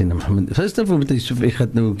salli ala sayyidina Muhammad. First of all, Yusuf, ek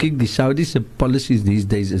het nou kyk, die Saudis policies these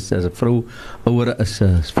days is as 'n vrou ouer as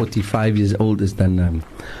 45 years old is dan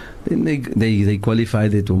they qualify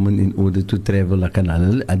that woman in order to travel like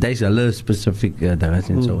an there's a specific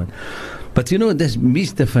and so on. But you know, there's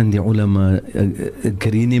meeste van die ulama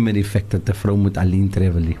agree nie met die feit dat 'n vrou moet alleen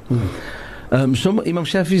travel nie. Imam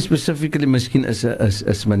Shafi specifically miskien is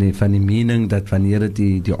van die mening dat wanneer dit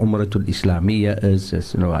die Umratul Islamiyya is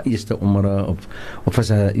nou eerste Umrah of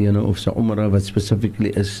as of so Umrah wat specifically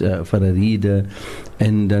is vir 'n rede,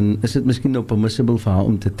 en dan is dit miskien nou permissible vir haar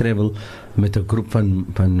om te travel met 'n groep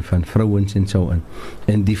van vrouens en so aan.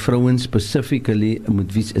 En die vrouens specifically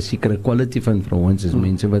moet wees 'n sekere quality van vrouens, is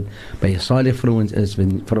mense wat by salih vrouens is,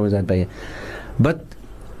 vrouens wat by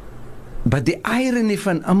But die irony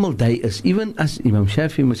van almal daai is, even as Imam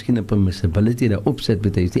Shafi miskien 'n permissibility daar opset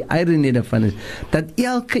betref, die irony daarvan is dat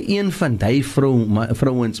elke een van daai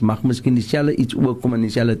vrouens mag miskien dieselfde iets oorkom in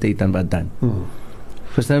dieselfde tyd aan wat dan.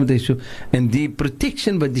 Verstaan jy so? En die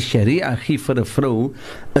protection wat die Sharia gee vir 'n vrou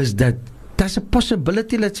is dat daar's 'n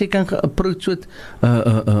possibility dat sy kan ge-approach word,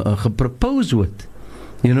 gepropose word.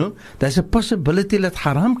 You know, there's a possibility dat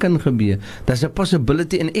haram kan gebeur. There's a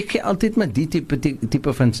possibility, en ek gee altyd maar die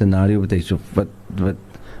tipe van scenario wat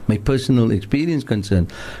my personal experience concern.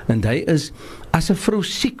 En hy is, as 'n vrou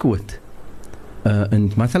siek word,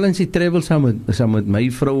 en mathalan sy travel saam met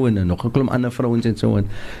my vrou en nog 'n klomp ander vrouens en so aan.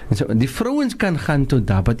 En so die vrouens kan gaan tot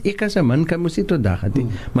daar, wat ek as 'n man kan mos nie tot daar gaan nie.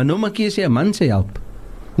 Maar nou maak jy sê 'n man se help.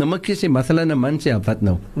 Nou maak jy sê mathalan 'n man se help, wat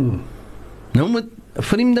nou? Nou moet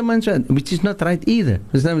vreemde mensen, which is not right either.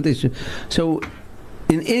 So,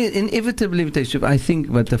 inevitably, I think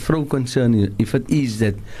what the vrouw concern is, if it is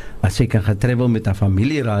that as sy kan gaan travel met haar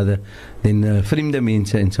familie rather, dan vreemde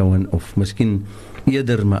mensen en so on, of miskien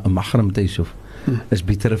eerder maar 'n mahram of is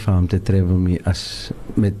beter vir hom te travel mee as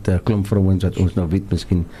met klomp vrouens wat ons nou weet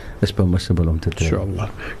miskien is permissible om te travel. Inshallah.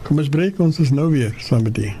 Kom ons breek, ons is nou weer saam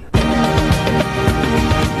met die.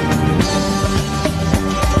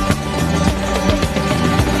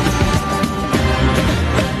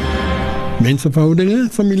 Mensenverhoudingen,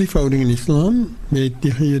 familieverhoudingen in islam, met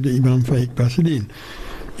de imam Faik Basidin.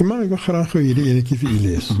 Imam, ik wil graag jullie een keer voor jullie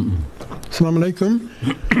lezen. Assalamu alaikum.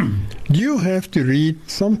 Do you have to read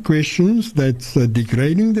some questions that's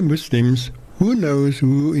degrading the Muslims? Who knows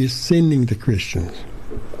who is sending the questions?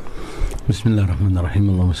 Bismillahirrahmanirrahim.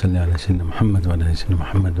 Allahumma salli ala sayyidina Muhammad wa ala sayyidina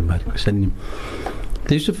Muhammad wa barik wa sallim.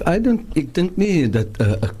 Yusuf, ek dink nie dat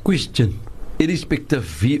 'n question,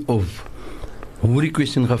 irrespective of hoe die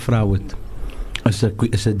question gevra word,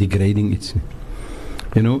 is a degrading iets.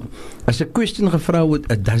 You know, as a question gevra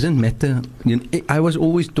word, it doesn't matter. You know, I was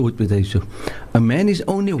always taught with Yusuf, a man is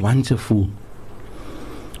only once a fool.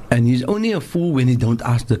 And he's only a fool when he don't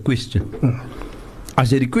ask the question.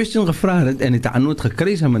 As hy die question gevra het en het 'n antwoord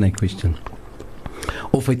gekry aan my question,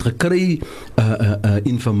 of hy het gekry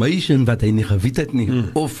information wat hy nie geweet het nie,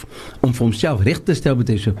 of om vir homself reg te stel met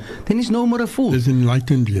hy so, then is no more a fool. Is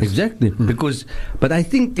enlightened, yes. Exactly. Because, but I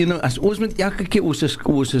think, you know, as ons met elke keer ons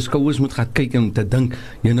skouers moet gaan kyk en te dink,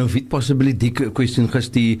 you know, wie possibly die question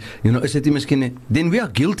gestuur, you know, is dit nie miskien, then we are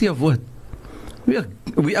guilty of what?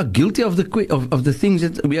 we are guilty of the things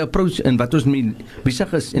that we approach en wat ons mee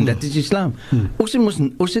besig is en dat is Islam.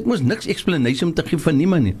 Ons het mos niks explanation om te gee van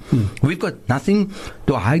niemand nie. We've got nothing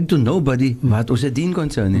to hide to nobody wat ons het dien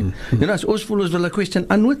concern nie. You know, as ons voel ons wil 'n question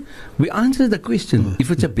antwoord, we answer the question. If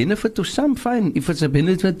it's a benefit to some, fine. If it's a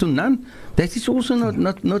benefit to none, that is also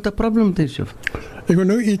not a problem, Yusuf. Ek wil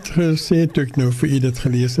nou iets gesê toe ek nou vir u dit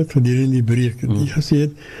gelees het gedurende die breek. U gesê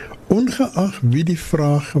het ongeag wie die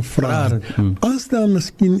vraag gevra het, as daar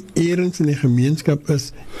miskien eers in die gemeenskap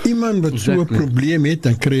is iemand wat so 'n probleem het,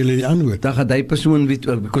 dan kry hulle die antwoord. Dan gaan die persoon weet,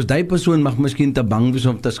 because die persoon mag miskien te bang wees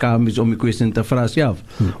of te skaam wees om die question te vra self,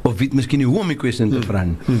 of weet miskien nie hoe om die question te vra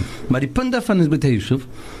nie. Maar die punt daarvan is met Yusuf,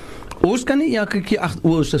 ons kan nie elke keer agter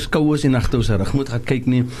ons skouers en agter ons rug moet gaan kyk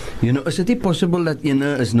nie. You know, is dit nie possible dat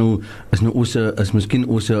ene is miskien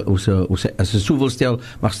as 'n soveel stel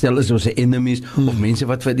is ons enemies of mense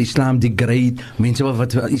wat vir die Islam degrade, mense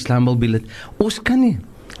wat vir Islam wil belid. Ons kan nie.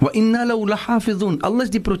 Wa inna lahu lahafizun. Allah is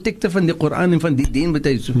die protector van die Koran en van die dien wat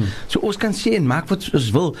hy so ons kan sê en maak wat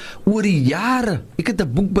ons wil oor die jare. Ek het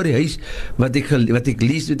 'n boek by die huis wat ek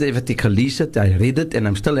gelees het. I read it and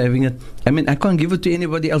I'm still having it. I mean, I can't give it to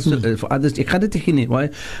anybody else for others. Ek gaan dit nie gee nie. Why?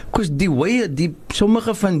 Because the way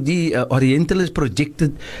sommige van die Orientalists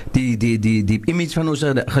projected die image van ons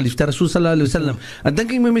geliefde Rasul sallallahu alaihi wasallam. En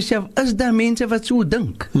dink ek met myself, is daar mense wat so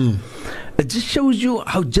dink? It just shows you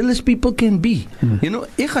how jealous people can be. You know,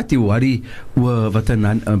 ek gaan nie worry oor wat 'n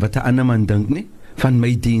ander man dink nie van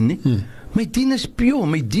my dien nie. My dien is pure,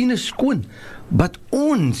 my dien is skoon. But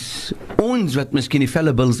ons wat miskien die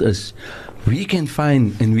fallibles is, we can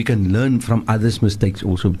find and we can learn from others' mistakes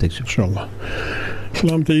also. Inshallah.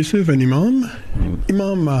 Salam to Yusuf and Imam.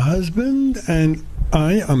 Imam, my husband and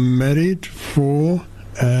I are married for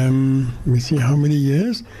let me see how many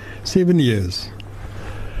years? 7 years.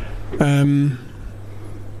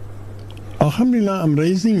 Alhamdulillah, I'm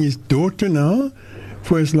raising his daughter now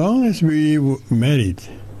for as long as we were married.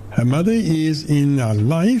 Her mother is in our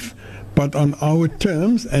life, but on our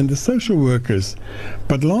terms and the social workers.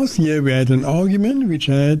 But last year we had an argument which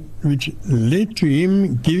led to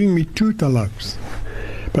him giving me 2 talaqs.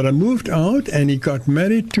 But I moved out and he got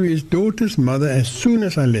married to his daughter's mother as soon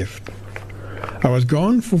as I left. I was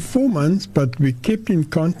gone for 4 months, but we kept in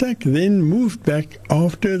contact, then moved back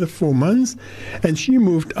after the 4 months, and she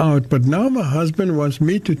moved out. But now my husband wants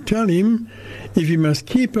me to tell him if he must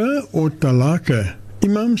keep her or talaq her.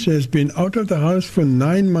 Imam, she has been out of the house for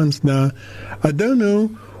 9 months now. I don't know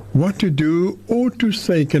what to do or to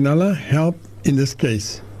say. Can Allah help in this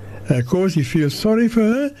case? Of course, he feels sorry for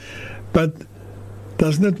her, but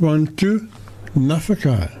does not want to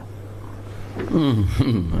nafaka her.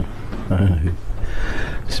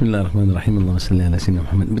 Bismillahirrahmanirrahim. Allahumma salli ala sayyidina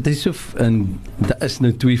Muhammad. Met Yusuf, en daar is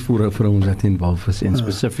nou 2 vrouens wat involved is, en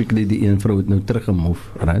specifically die een vrou het nou teruggemove,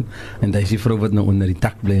 right? En daar is die vrou wat nou onder die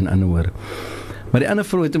dak bly en anderhoor. Maar die ander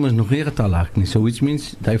vrou het hom nog nie getalak nie, so which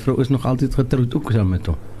means die vrou is nog altyd getroud ook saam met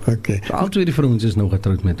hom. Okay. So al 2 die vrouens is nou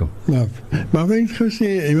getroud met hom. Nou, maar weet jy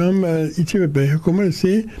gesê, Imam, ietsie wat bygekom het,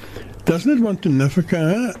 sê, does not want to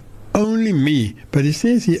nafaka only me, but he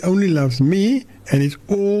says he only loves me, and it's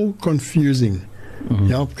all confusing.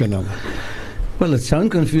 Help kan hom. Well, it sounds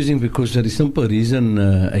confusing because there is simple reason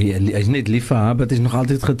hy's net lief vir haar, but hy's nog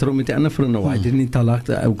altyd getroud met die ander vrou nou. Hy het nie talak,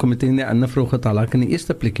 hoekom het hy nie die ander vrou getalak in die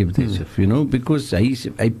eerste plek you know, because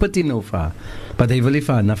hy pity nou vir haar, but hy wil nie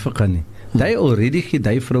vir haar nafaka nie. Hy already gee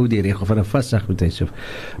die vrou die regel van 'n vasdag met hy.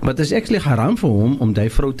 But is actually haram vir hom om die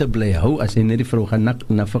vrou te bly hou as hy net die vrou gaan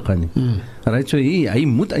nafaka nie. Right, so hy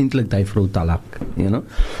moet eintlik die vrou talak, you know.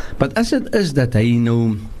 But as it is dat hy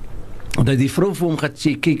nou dat die vrou vir hom gaan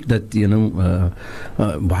sê, kyk, dat, you know,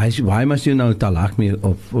 why must you now talak me,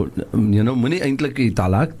 of, you know, moenie eintlik die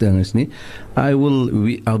talak ding is nie.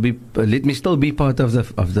 Let me still be part of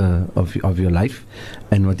your life,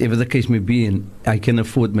 and whatever the case may be, and I can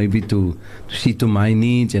afford maybe to see to my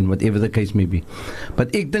needs, and whatever the case may be.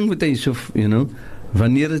 But ek dink met hy so, you know,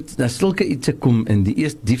 wanneer dit na sulke iets kom, en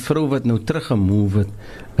die vrou wat nou teruggemove het,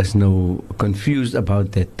 is nou confused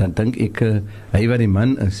about that, dan dink ek, hy wat die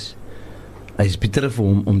man is, hy is beter vir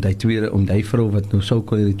hom om die vrou wat nou sou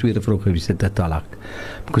kon die tweede vrou gewees het, te talak.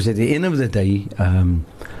 Because at the end of the day,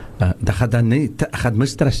 dat gaat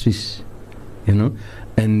mistrust wees, you know,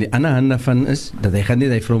 en die ander hand daarvan is, dat hy gaan nie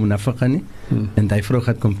die vrou nafaka nie, en die vrou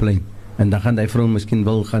gaat complain, en dan gaan die vrou miskien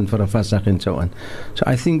wil gaan vir 'n vasdag en so on. So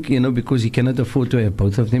I think, you know, because he cannot afford to have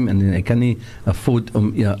both of them, and hy kan nie afford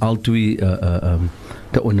om al 2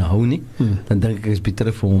 te onderhou nie, dan dink ek is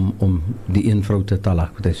beter vir hom om die een vrou te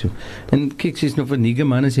talak. En kyk, sy is nou vir 9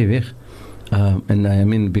 maande sy weg. And I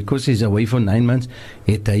mean, because he's away for 9 months,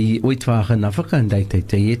 het hy ooit vir haar genafika en hy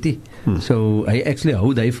het nie. So, hy actually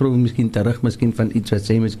hou die vrou miskien terug, miskien van iets wat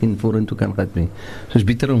sy miskien vorentoe kan gaan mee. So, is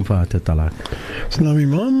beter om vir haar te talak. So now my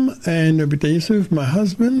mom and Yusuf, my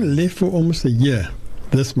husband, left for almost a year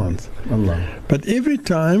this month. Allah. But every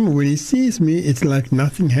time when he sees me, it's like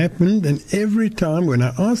nothing happened. And every time when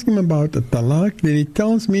I ask him about the talaq, then he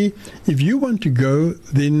tells me, if you want to go,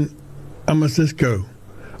 then I must just go.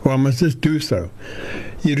 Or I must just do so.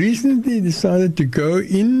 He recently decided to go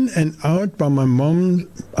in and out by my mom's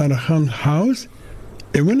Arahan house.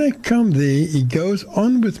 And when I come there, he goes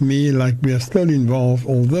on with me like we are still involved,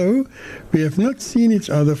 although we have not seen each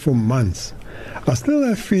other for months. I still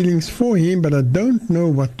have feelings for him, but I don't know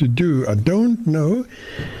what to do. I don't know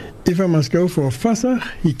if I must go for a fasakh.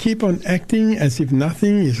 He keep on acting as if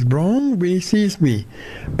nothing is wrong when he sees me.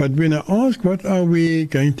 But when I ask what are we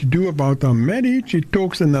going to do about our marriage, he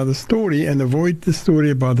talks another story and avoid the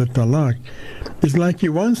story about the talaq. It's like he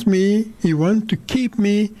wants to keep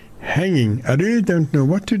me hanging. I really don't know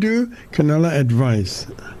what to do. Can Allah advise?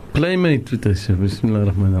 Playmate with us.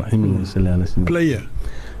 Bismillahirrahmanirrahim. Player.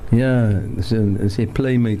 Ja, sy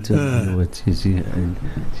playmate wat sy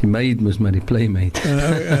maid moes maar die playmate.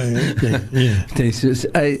 Okay, yeah.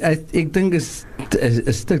 Ek dink is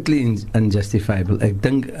strictly unjustifiable. Ek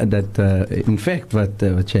dink dat in fact wat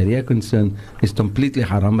Sharia concern is completely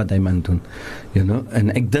haram wat hy man doen. You know,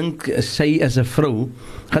 en ek dink sy as 'n vrou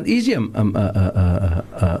gaan easy 'n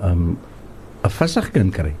fasakh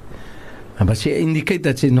kan kry. Maar sy indicate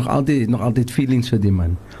dat sy nog altyd feelings vir die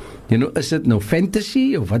man. You know, is dit nou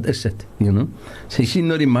fantasy of wat is dit? You know, sy sien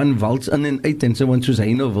nou die man wals in en uit en so want soos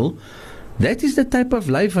hy nou wil. That is the type of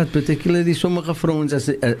life wat particularly sommige vrouens as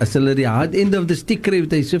hulle die hard end of the stick kry,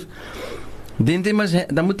 dan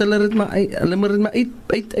moet hulle dit maar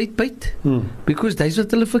uitbyt. Because dis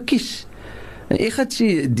wat hulle verkies. En ek gaan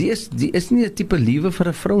sê, die is nie 'n tipe liewe vir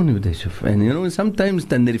 'n vrou nie, and you know, sometimes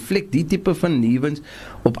dan reflect die tipe van lewens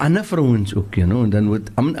op ander vrouens ook, you know, en dan word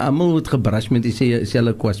almal word gebrush met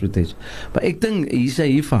dieselfde kwas met dit. Maar ek dink hier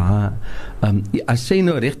sê vir haar, as sy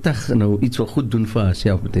nou regtig nou iets wil goed doen vir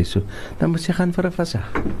haarself met dit, dan moet sy gaan vir 'n fasakh.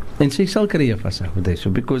 En sy sal kry 'n fasakh met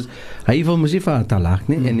dit, because hy wil mos nie vir haar talak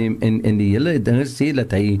nie, en die hele ding sê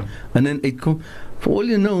dat hy in en uitkom. For all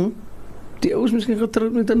you know, die ou is miskien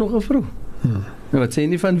getroud met nog 'n vrou. Wat sê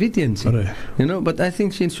nie van witens. You know, but I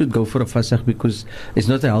think she should go for a fasakh because it's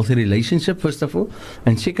not a healthy relationship, first of all,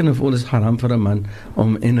 and second of all is haram vir 'n man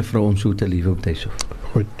om en 'n vrou om so te lewe op deze.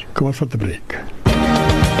 Goed, kom maar vir die breek.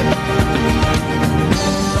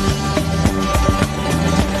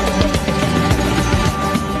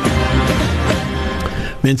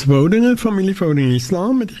 Mensverhoudinge, familieverhoudinge in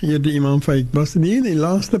Islam, met die imam Faik Basdien, die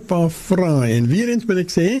laaste paar vrae. En weer eens wil ek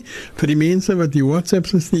sê, vir die mense wat die WhatsApp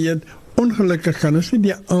gestuur het, ongelukkig gaan ons nie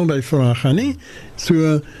die al die vrae gaan nie.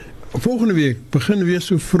 So, volgende week begin weer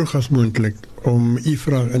so vroeg as moontlik om u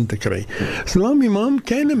vraag in te kry. Salam imam,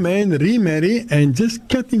 can a man remarry and just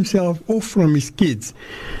cut himself off from his kids?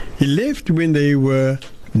 He left when they were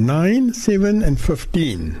 9, 7 and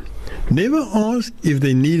 15. Never asked if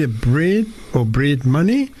they needed bread or bread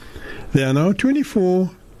money. They are now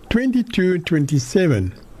 24, 22,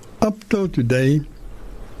 27. Up till today,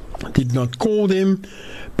 did not call them,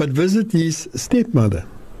 but visit his stepmother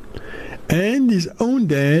and his own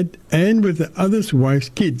dad and with the other's wife's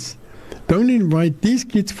kids. Don't invite these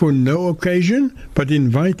kids for no occasion, but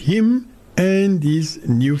invite him and his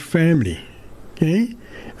new family. Okay?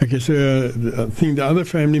 Okay, so I think the other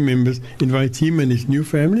family members invite him and his new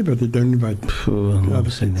family, but they don't invite the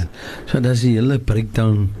other kids. So that's die hele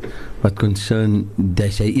breakdown wat concern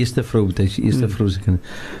dat sy eerste vrou, se kind.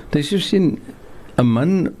 Dis so sien 'n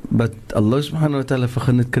man wat Allah subhanahu wa ta'ala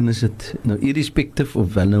begin het kinders het, nou irrespective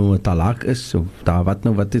of wel nou 'n talak is of daar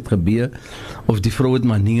wat het gebeur of die vrou het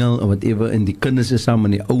maniel of whatever en die kinders is saam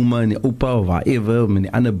met die ouma en die oupa of whatever met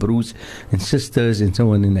die ander broers en sisters en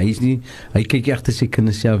so on, en hy kyk egter sy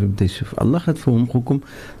kinders self op dit. Allah het vir hom gekom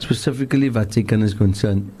specifically wat sy kinders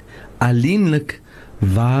concern, alleenlik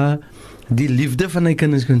waar die liefde van hy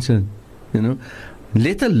kinders concern, you know,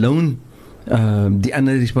 let alone die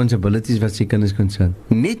ander responsibilities wat sy kinders concern.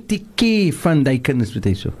 Net die care van die kinders wat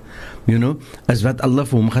hy so, you know, as wat Allah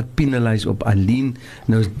vir hom gaan penalize op alleen.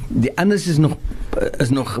 Nou, die anders is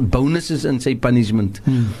nog bonuses in sy punishment.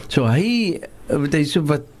 So hy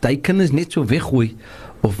wat hy kinders net so weggooi,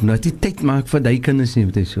 of nou die tyd maak vir die kinders nie,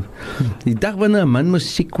 wat hy so. Die dag wanneer 'n man moet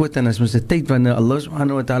siek word, en as mos 'n tyd wanneer Allah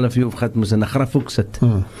subhanahu wa ta'ala vir jou gaat, mos in 'n graf ook sit.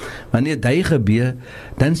 Wanneer dit gebeur,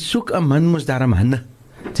 dan soek 'n man mos daarom hande.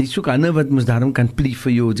 Sy soek hande wat mos daarom kan plea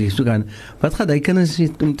vir jou, sy soek aan, wat gaan die kinders sê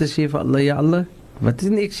om te sê vir Allah, ja Allah, Wat is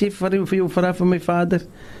ek sê vir jou vra vir my vader?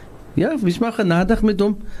 Ja, wees maar genadig met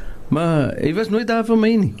hom, maar hy was nooit daar vir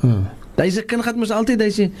my nie. Deze kind gaat mos altyd,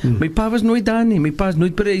 hy sê, my pa was nooit daar nie, my pa is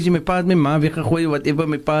nooit by, my pa het my ma weggegooi, whatever,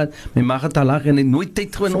 my ma het al lag, en hy nooit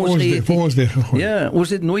tyd gewoon ons gehet. Vir ons weggegooi. Ja, ons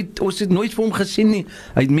het nooit vir hom gesien nie.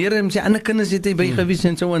 Hy het meer sy ander kinders het hy by gewees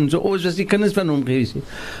en so aan, so ons was die kinders van hom gewees.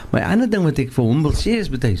 Maar 'n ander ding wat ek vir hom wil sê is,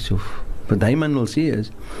 wat hy man wil sê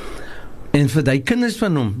is, en vir die kinders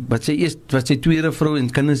van hom, wat sy tweede vrou en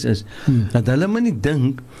kinders is, dat hulle maar nie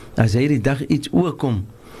dink, as hy die dag iets oorkom,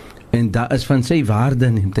 en daar is van sy waarde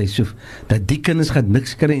neemt hy so, dat die kinders gaat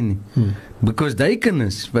niks kry nie. Because die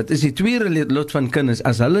kinders, wat is die tweede lot van kinders,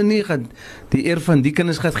 as hulle nie gaat, die eer van die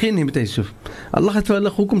kinders gaat geen neemt hy so, Allah gaat vir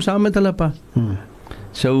hulle hoekom saam met hulle pa.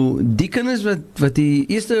 So, die kinders wat die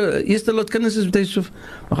eerste lot kinders is,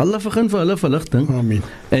 mag Allah begin vir hulle verligting. Amen.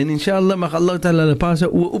 En inshallah mag Allah hulle pa sy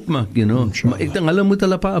oor opmaak, you know. Maar ek dink hulle moet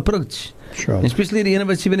hulle pa approach. Especially die ene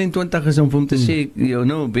wat 27 is om vir hom te sê, you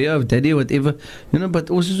know, be of daddy, whatever, you know, but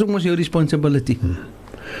ons is ook ons jou responsibility.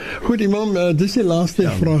 Goed, imam, dis die laaste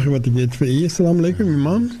vraag wat ek het vir u. Assalamu alaikum,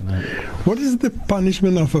 imam. What is the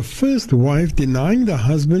punishment of a first wife denying the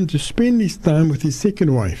husband to spend his time with his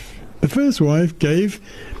second wife? The first wife gave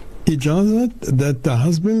ijazat that the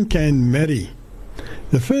husband can marry.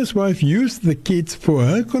 The first wife used the kids for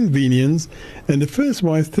her convenience, and the first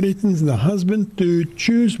wife threatens the husband to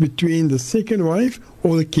choose between the second wife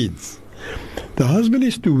or the kids. The husband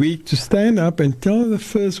is too weak to stand up and tell the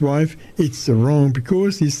first wife it's wrong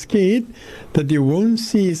because he's scared that he won't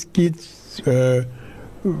see his kids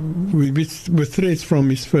with threats from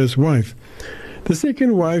his first wife. The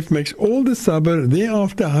second wife makes all the sabr.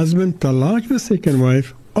 Thereafter, husband talaq the second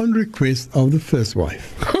wife on request of the first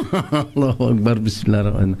wife. Allahu Akbar,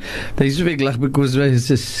 bismillah. Dat is so ek lag because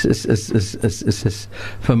is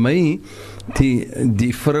vir my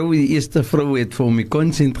die vrou, die eerste vrou het vir hom die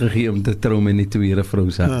consent gegee om te trou met die tweede vrou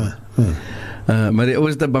saam. Maar die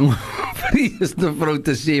ouste bang vir die eerste vrou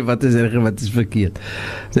te sê wat is reg en wat is verkeerd.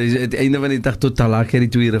 So is het einde van die dag tot talaq die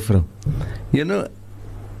tweede vrou. You know,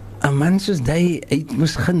 'n man soos hy het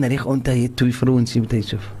mos geen reg om te hê twee vrouens met hy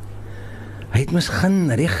so. Hy het mos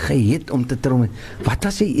geen reg gehad om te trou. Wat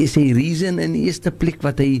was sy reason in die eerste plek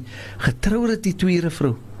wat hy getrou het die tweede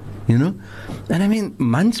vrou? You know? And I mean,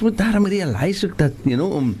 mans moet daarom realize ook dat, you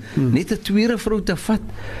know, om net 'n tweede vrou te vat,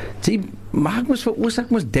 sy maak mos veroorsaak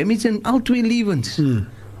mos damage in al twee lewens.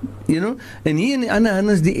 You know? En hier in die ander hand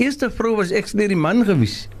is die eerste vrou was actually die man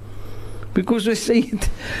gewees. Because sy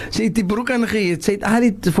het die broek aangeheet, sy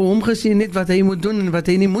het vir hom gesê net wat hy moet doen en wat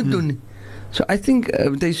hy nie moet doen. So I think,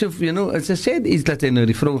 you know, it's a sad is dat hy nou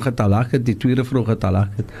die vrou getalaq het, die tweede vrou getalaq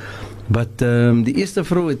het. But die eerste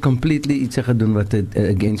vrou het completely iets gedoen wat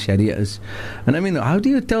against Sharia is. And I mean, how do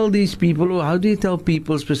you tell these people, or how do you tell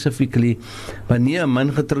people specifically, wanneer 'n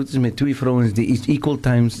man getroud is met twee vrouens, die is equal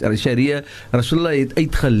times, Sharia, Rasulullah het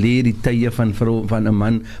uitgeleer die tye van 'n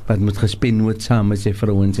man wat moet gespend word saam met sy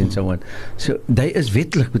vrouens en so on. So, dit is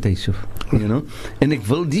wetlik met hy so, you know. En ek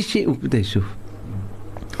wil die sê ook met hy so.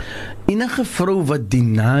 Enige vrou wat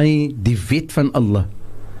deny die wet van Allah,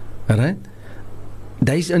 right?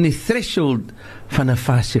 Daar is in die threshold van 'n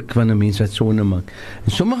fasik, van 'n mens wat sonde maak.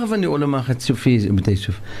 En sommige van die ulama het so veel met hy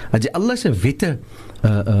so. As jy Allah se wette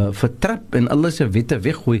vertrap en Allah se wette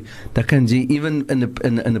weggooi, dan kan jy even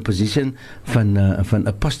in 'n position van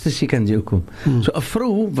apostasy kan jy ook kom. So 'n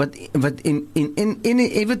vrou wat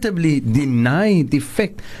inevitably deny die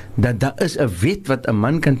fact dat daar is 'n wet wat 'n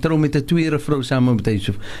man kan trou met 'n tweede vrou saam met hy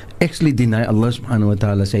so. Actually deny Allah subhanahu wa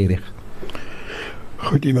ta'ala sy reg.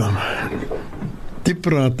 Goed, imam. Die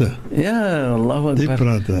prate. Ja, Allahu Akbar. Die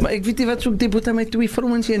prate. Maar ek weet nie wat soek die boeta met twee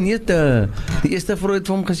vrouens hier nie. Die eerste vrou het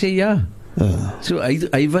vir hom gesê ja. So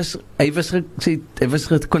hy was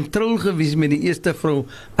gekontrol gewees met die eerste vrou,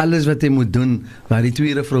 alles wat hy moet doen, waar die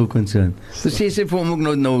tweede vrou concern. So sê sy vir hom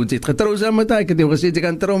ook nou het getrou saam met haar, ek het jou gesê jy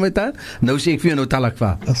kan trou met haar, nou sê ek vir jou nou talak vir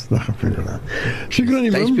haar. Astaghfirullah. Shukran,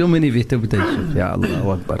 imam. Hy speel met die wette met hy. Ja,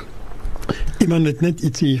 Allahu Akbar. Iemand het net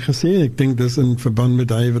iets hier gesê, ek dink dis in verband met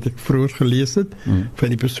hy wat ek vroeër gelees het, van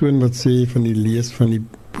die persoon wat sê van die lees van die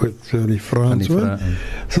vraag.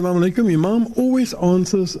 Assalamu alaikum, imam always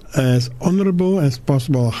answers as honorable as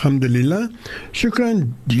possible, alhamdulillah.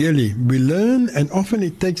 Shukran dearly. We learn and often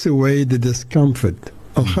it takes away the discomfort.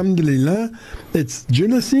 Alhamdulillah, it's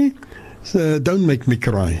jealousy, so don't make me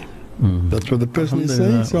cry. That's what the person is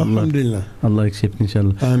saying, so alhamdulillah. Allah accept,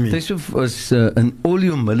 inshallah. Ameen. Yusuf was in all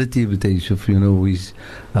humility with Yusuf, you know, it's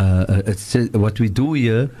what we do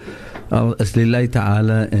here, al is lillahi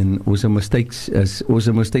ta'ala en onze mistakes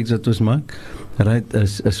wat ons maak, right,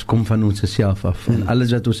 is kom van ons self af. En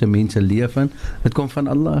alles wat ons mense leef in, het kom van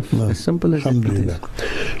Allah af. As simpel as dit is.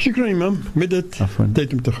 Shukran imam, met dit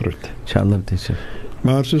tyd om te groet. Inshallah, Yusuf.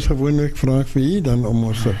 Maar soos gewoonlik vra ek vir u dan om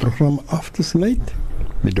ons program af te sluit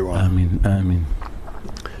met dua. Amen, amen.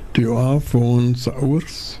 Dua vir ons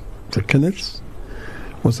ouers, se kinders,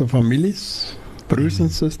 onze families, broers en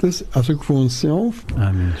susters, as ook vir onsself.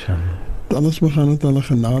 Amen, inshallah. Dan is we gaan het alle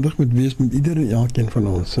genadig met wees met ieder en elkeen van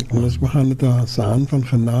ons. En ons gaan het een hand van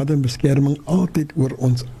genade en beskerming altyd oor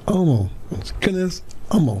ons allemaal, ons kinders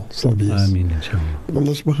allemaal sal wees. Amen, inshallah.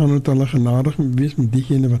 Ons gaan het alle genadig met wees met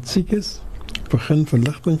diegene wat siek is, begin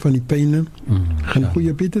verligting van die pijne, begin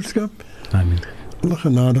goeie beterskap. Amen. Alle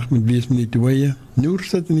genadig met wees met die dooie, Noor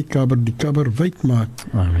sit in die kaber wyd maak.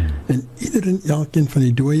 Amen. En ieder en elkeen van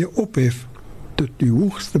die dooie ophef tot die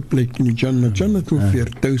hoogste plek in die Jannah toe vir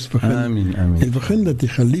thuis begin. Amen, amen. En begin dat die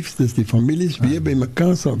geliefdes, die families weer by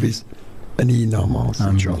mekaar sal wees in die namaals.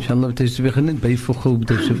 Inshallah, dus we gaan net bijvoegen,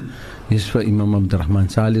 is vir Imam Abdurrahman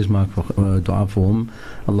Salis maak dua vir hom.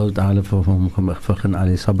 Allah Ta'ala vir hom vergun al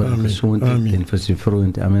die sabr en gesondheid en vir sy vrou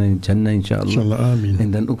en amen in Jannah inshallah.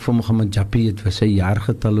 En dan ook vir Mohammed Japi, het vir sy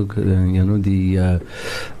jaargetal ook, die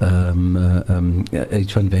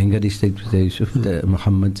iets van Wenger, die steek Yusuf,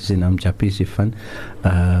 Mohammed sy naam Japi sy van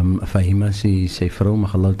Fahima sy vrou,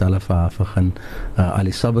 mag Allah Ta'ala vergun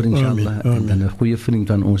al die sabr inshallah. En dan 'n goeie vriend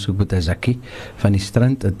van ons ook met Zaki van die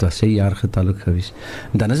strand, het was sy jaargetal ook gewees.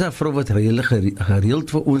 En dan is daar vrou wat gereeld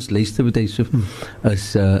vir ons luister met Yusuf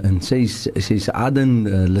is en sy's aden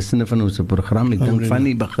listener van ons program. Ek dink van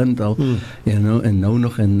die begin al en nou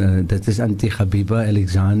nog en dit is Auntie Habiba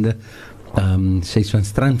Alexander. Sy is van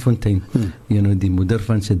Strandfontein, die moeder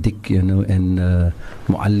van Sadiq, en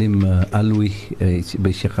Muallim Alwi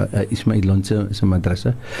by Sheikh Ismail Lonse se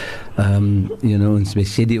madrasa. Ons by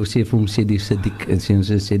Sidi, ons sê vir hom Sidi Sadiq, en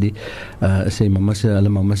sy mamma se, hulle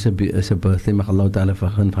mamma se birthday, mag Allah Ta'ala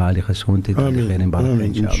vergun vir haar die gesondheid en barakah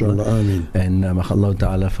inshallah. En mag Allah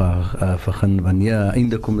Ta'ala vergun wanneer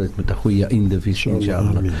einde kom dit met 'n goeie einde wees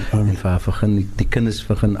inshallah. En vergun die kinders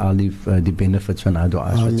vergun al die benefits van haar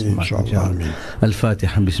du'a's wat sy maak.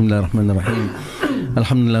 الفاتحة بسم الله الرحمن الرحيم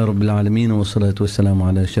الحمد لله رب العالمين والصلاة والسلام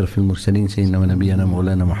على أشرف المرسلين سيدنا ونبينا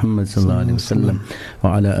مولانا محمد صلى الله عليه وسلم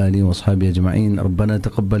وعلى آله وأصحابه أجمعين ربنا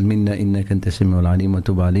تقبل منا إنك أنت السميع العليم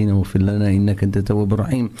وتب علينا واغفر لنا إنك أنت التواب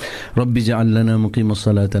الرحيم رب اجعل لنا مقيم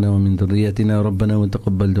صلاتنا ومن ذريتنا ربنا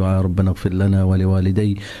وتقبل دعاء ربنا اغفر لنا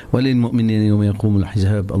ولوالدي وللمؤمنين يوم يقوم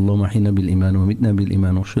الحساب اللهم أحينا بالإيمان ومتنا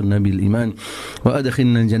بالإيمان واحشرنا بالإيمان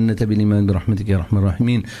وأدخلنا الجنة بالإيمان برحمتك يا أرحم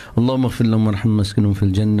الراحمين اللهم اغفر لهم وارحمهم واسكنهم في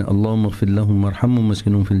الجنة اللهم اغفر لهم وارحمهم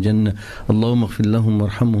واسكنهم في الجنة اللهم اغفر لهم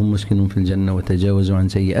وارحمهم واسكنهم في الجنة وتجاوزوا عن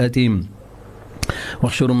سيئاتهم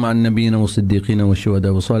واحشرهم مع النبيين والصديقين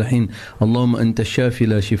والشهداء والصالحين اللهم أنت الشافي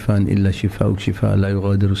لا شفاء إلا شفاءك شفاء لا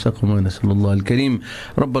يغادر سقما نسأل الله الكريم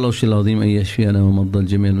رب العرش العظيم أن يشفينا ومرضى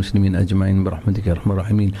الجميع المسلمين أجمعين برحمتك يا أرحم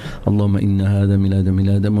الراحمين اللهم إن هذا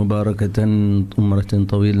ميلاد مباركة أمرة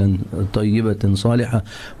طيبة صالحة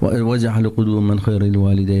واجعل قدوما خير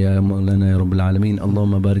الوالدي يا مولانا يا رب العالمين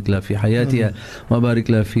اللهم بارك لها في حياتها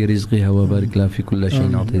وبارك لها في رزقها وبارك لها في كل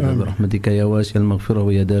شيء أعطيتها برحمتك يا واسع المغفرة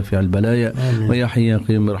ويا دافع البلايا ويا حي يا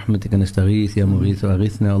قيوم برحمتك نستغيث يا مغيث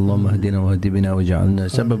أغثنا اللهم اهدنا واهد بنا واجعلنا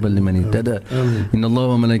سببا لمن اهتدى إن الله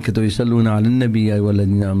وملائكته يصلون على النبي يا أيها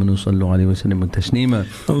الذين آمنوا صلوا عليه وسلموا تسليما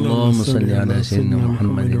اللهم صل على سيدنا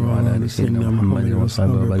محمد وعلى آل سيدنا محمد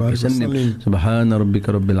وصحبه وبارك وسلم سبحان ربك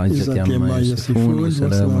رب العزة عما يصفون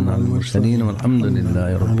وسلام على المرسلين والحمد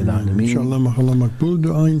لله رب العالمين إن شاء الله mag makbul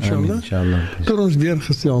dua inshallah. Tot ons weer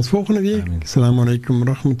gesels volgende week. Assalamu alaikum wa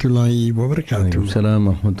rahmatullahi wa barakatuh. Assalamu alaikum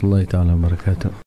wa rahmatullahi ta'ala wa barakatuh.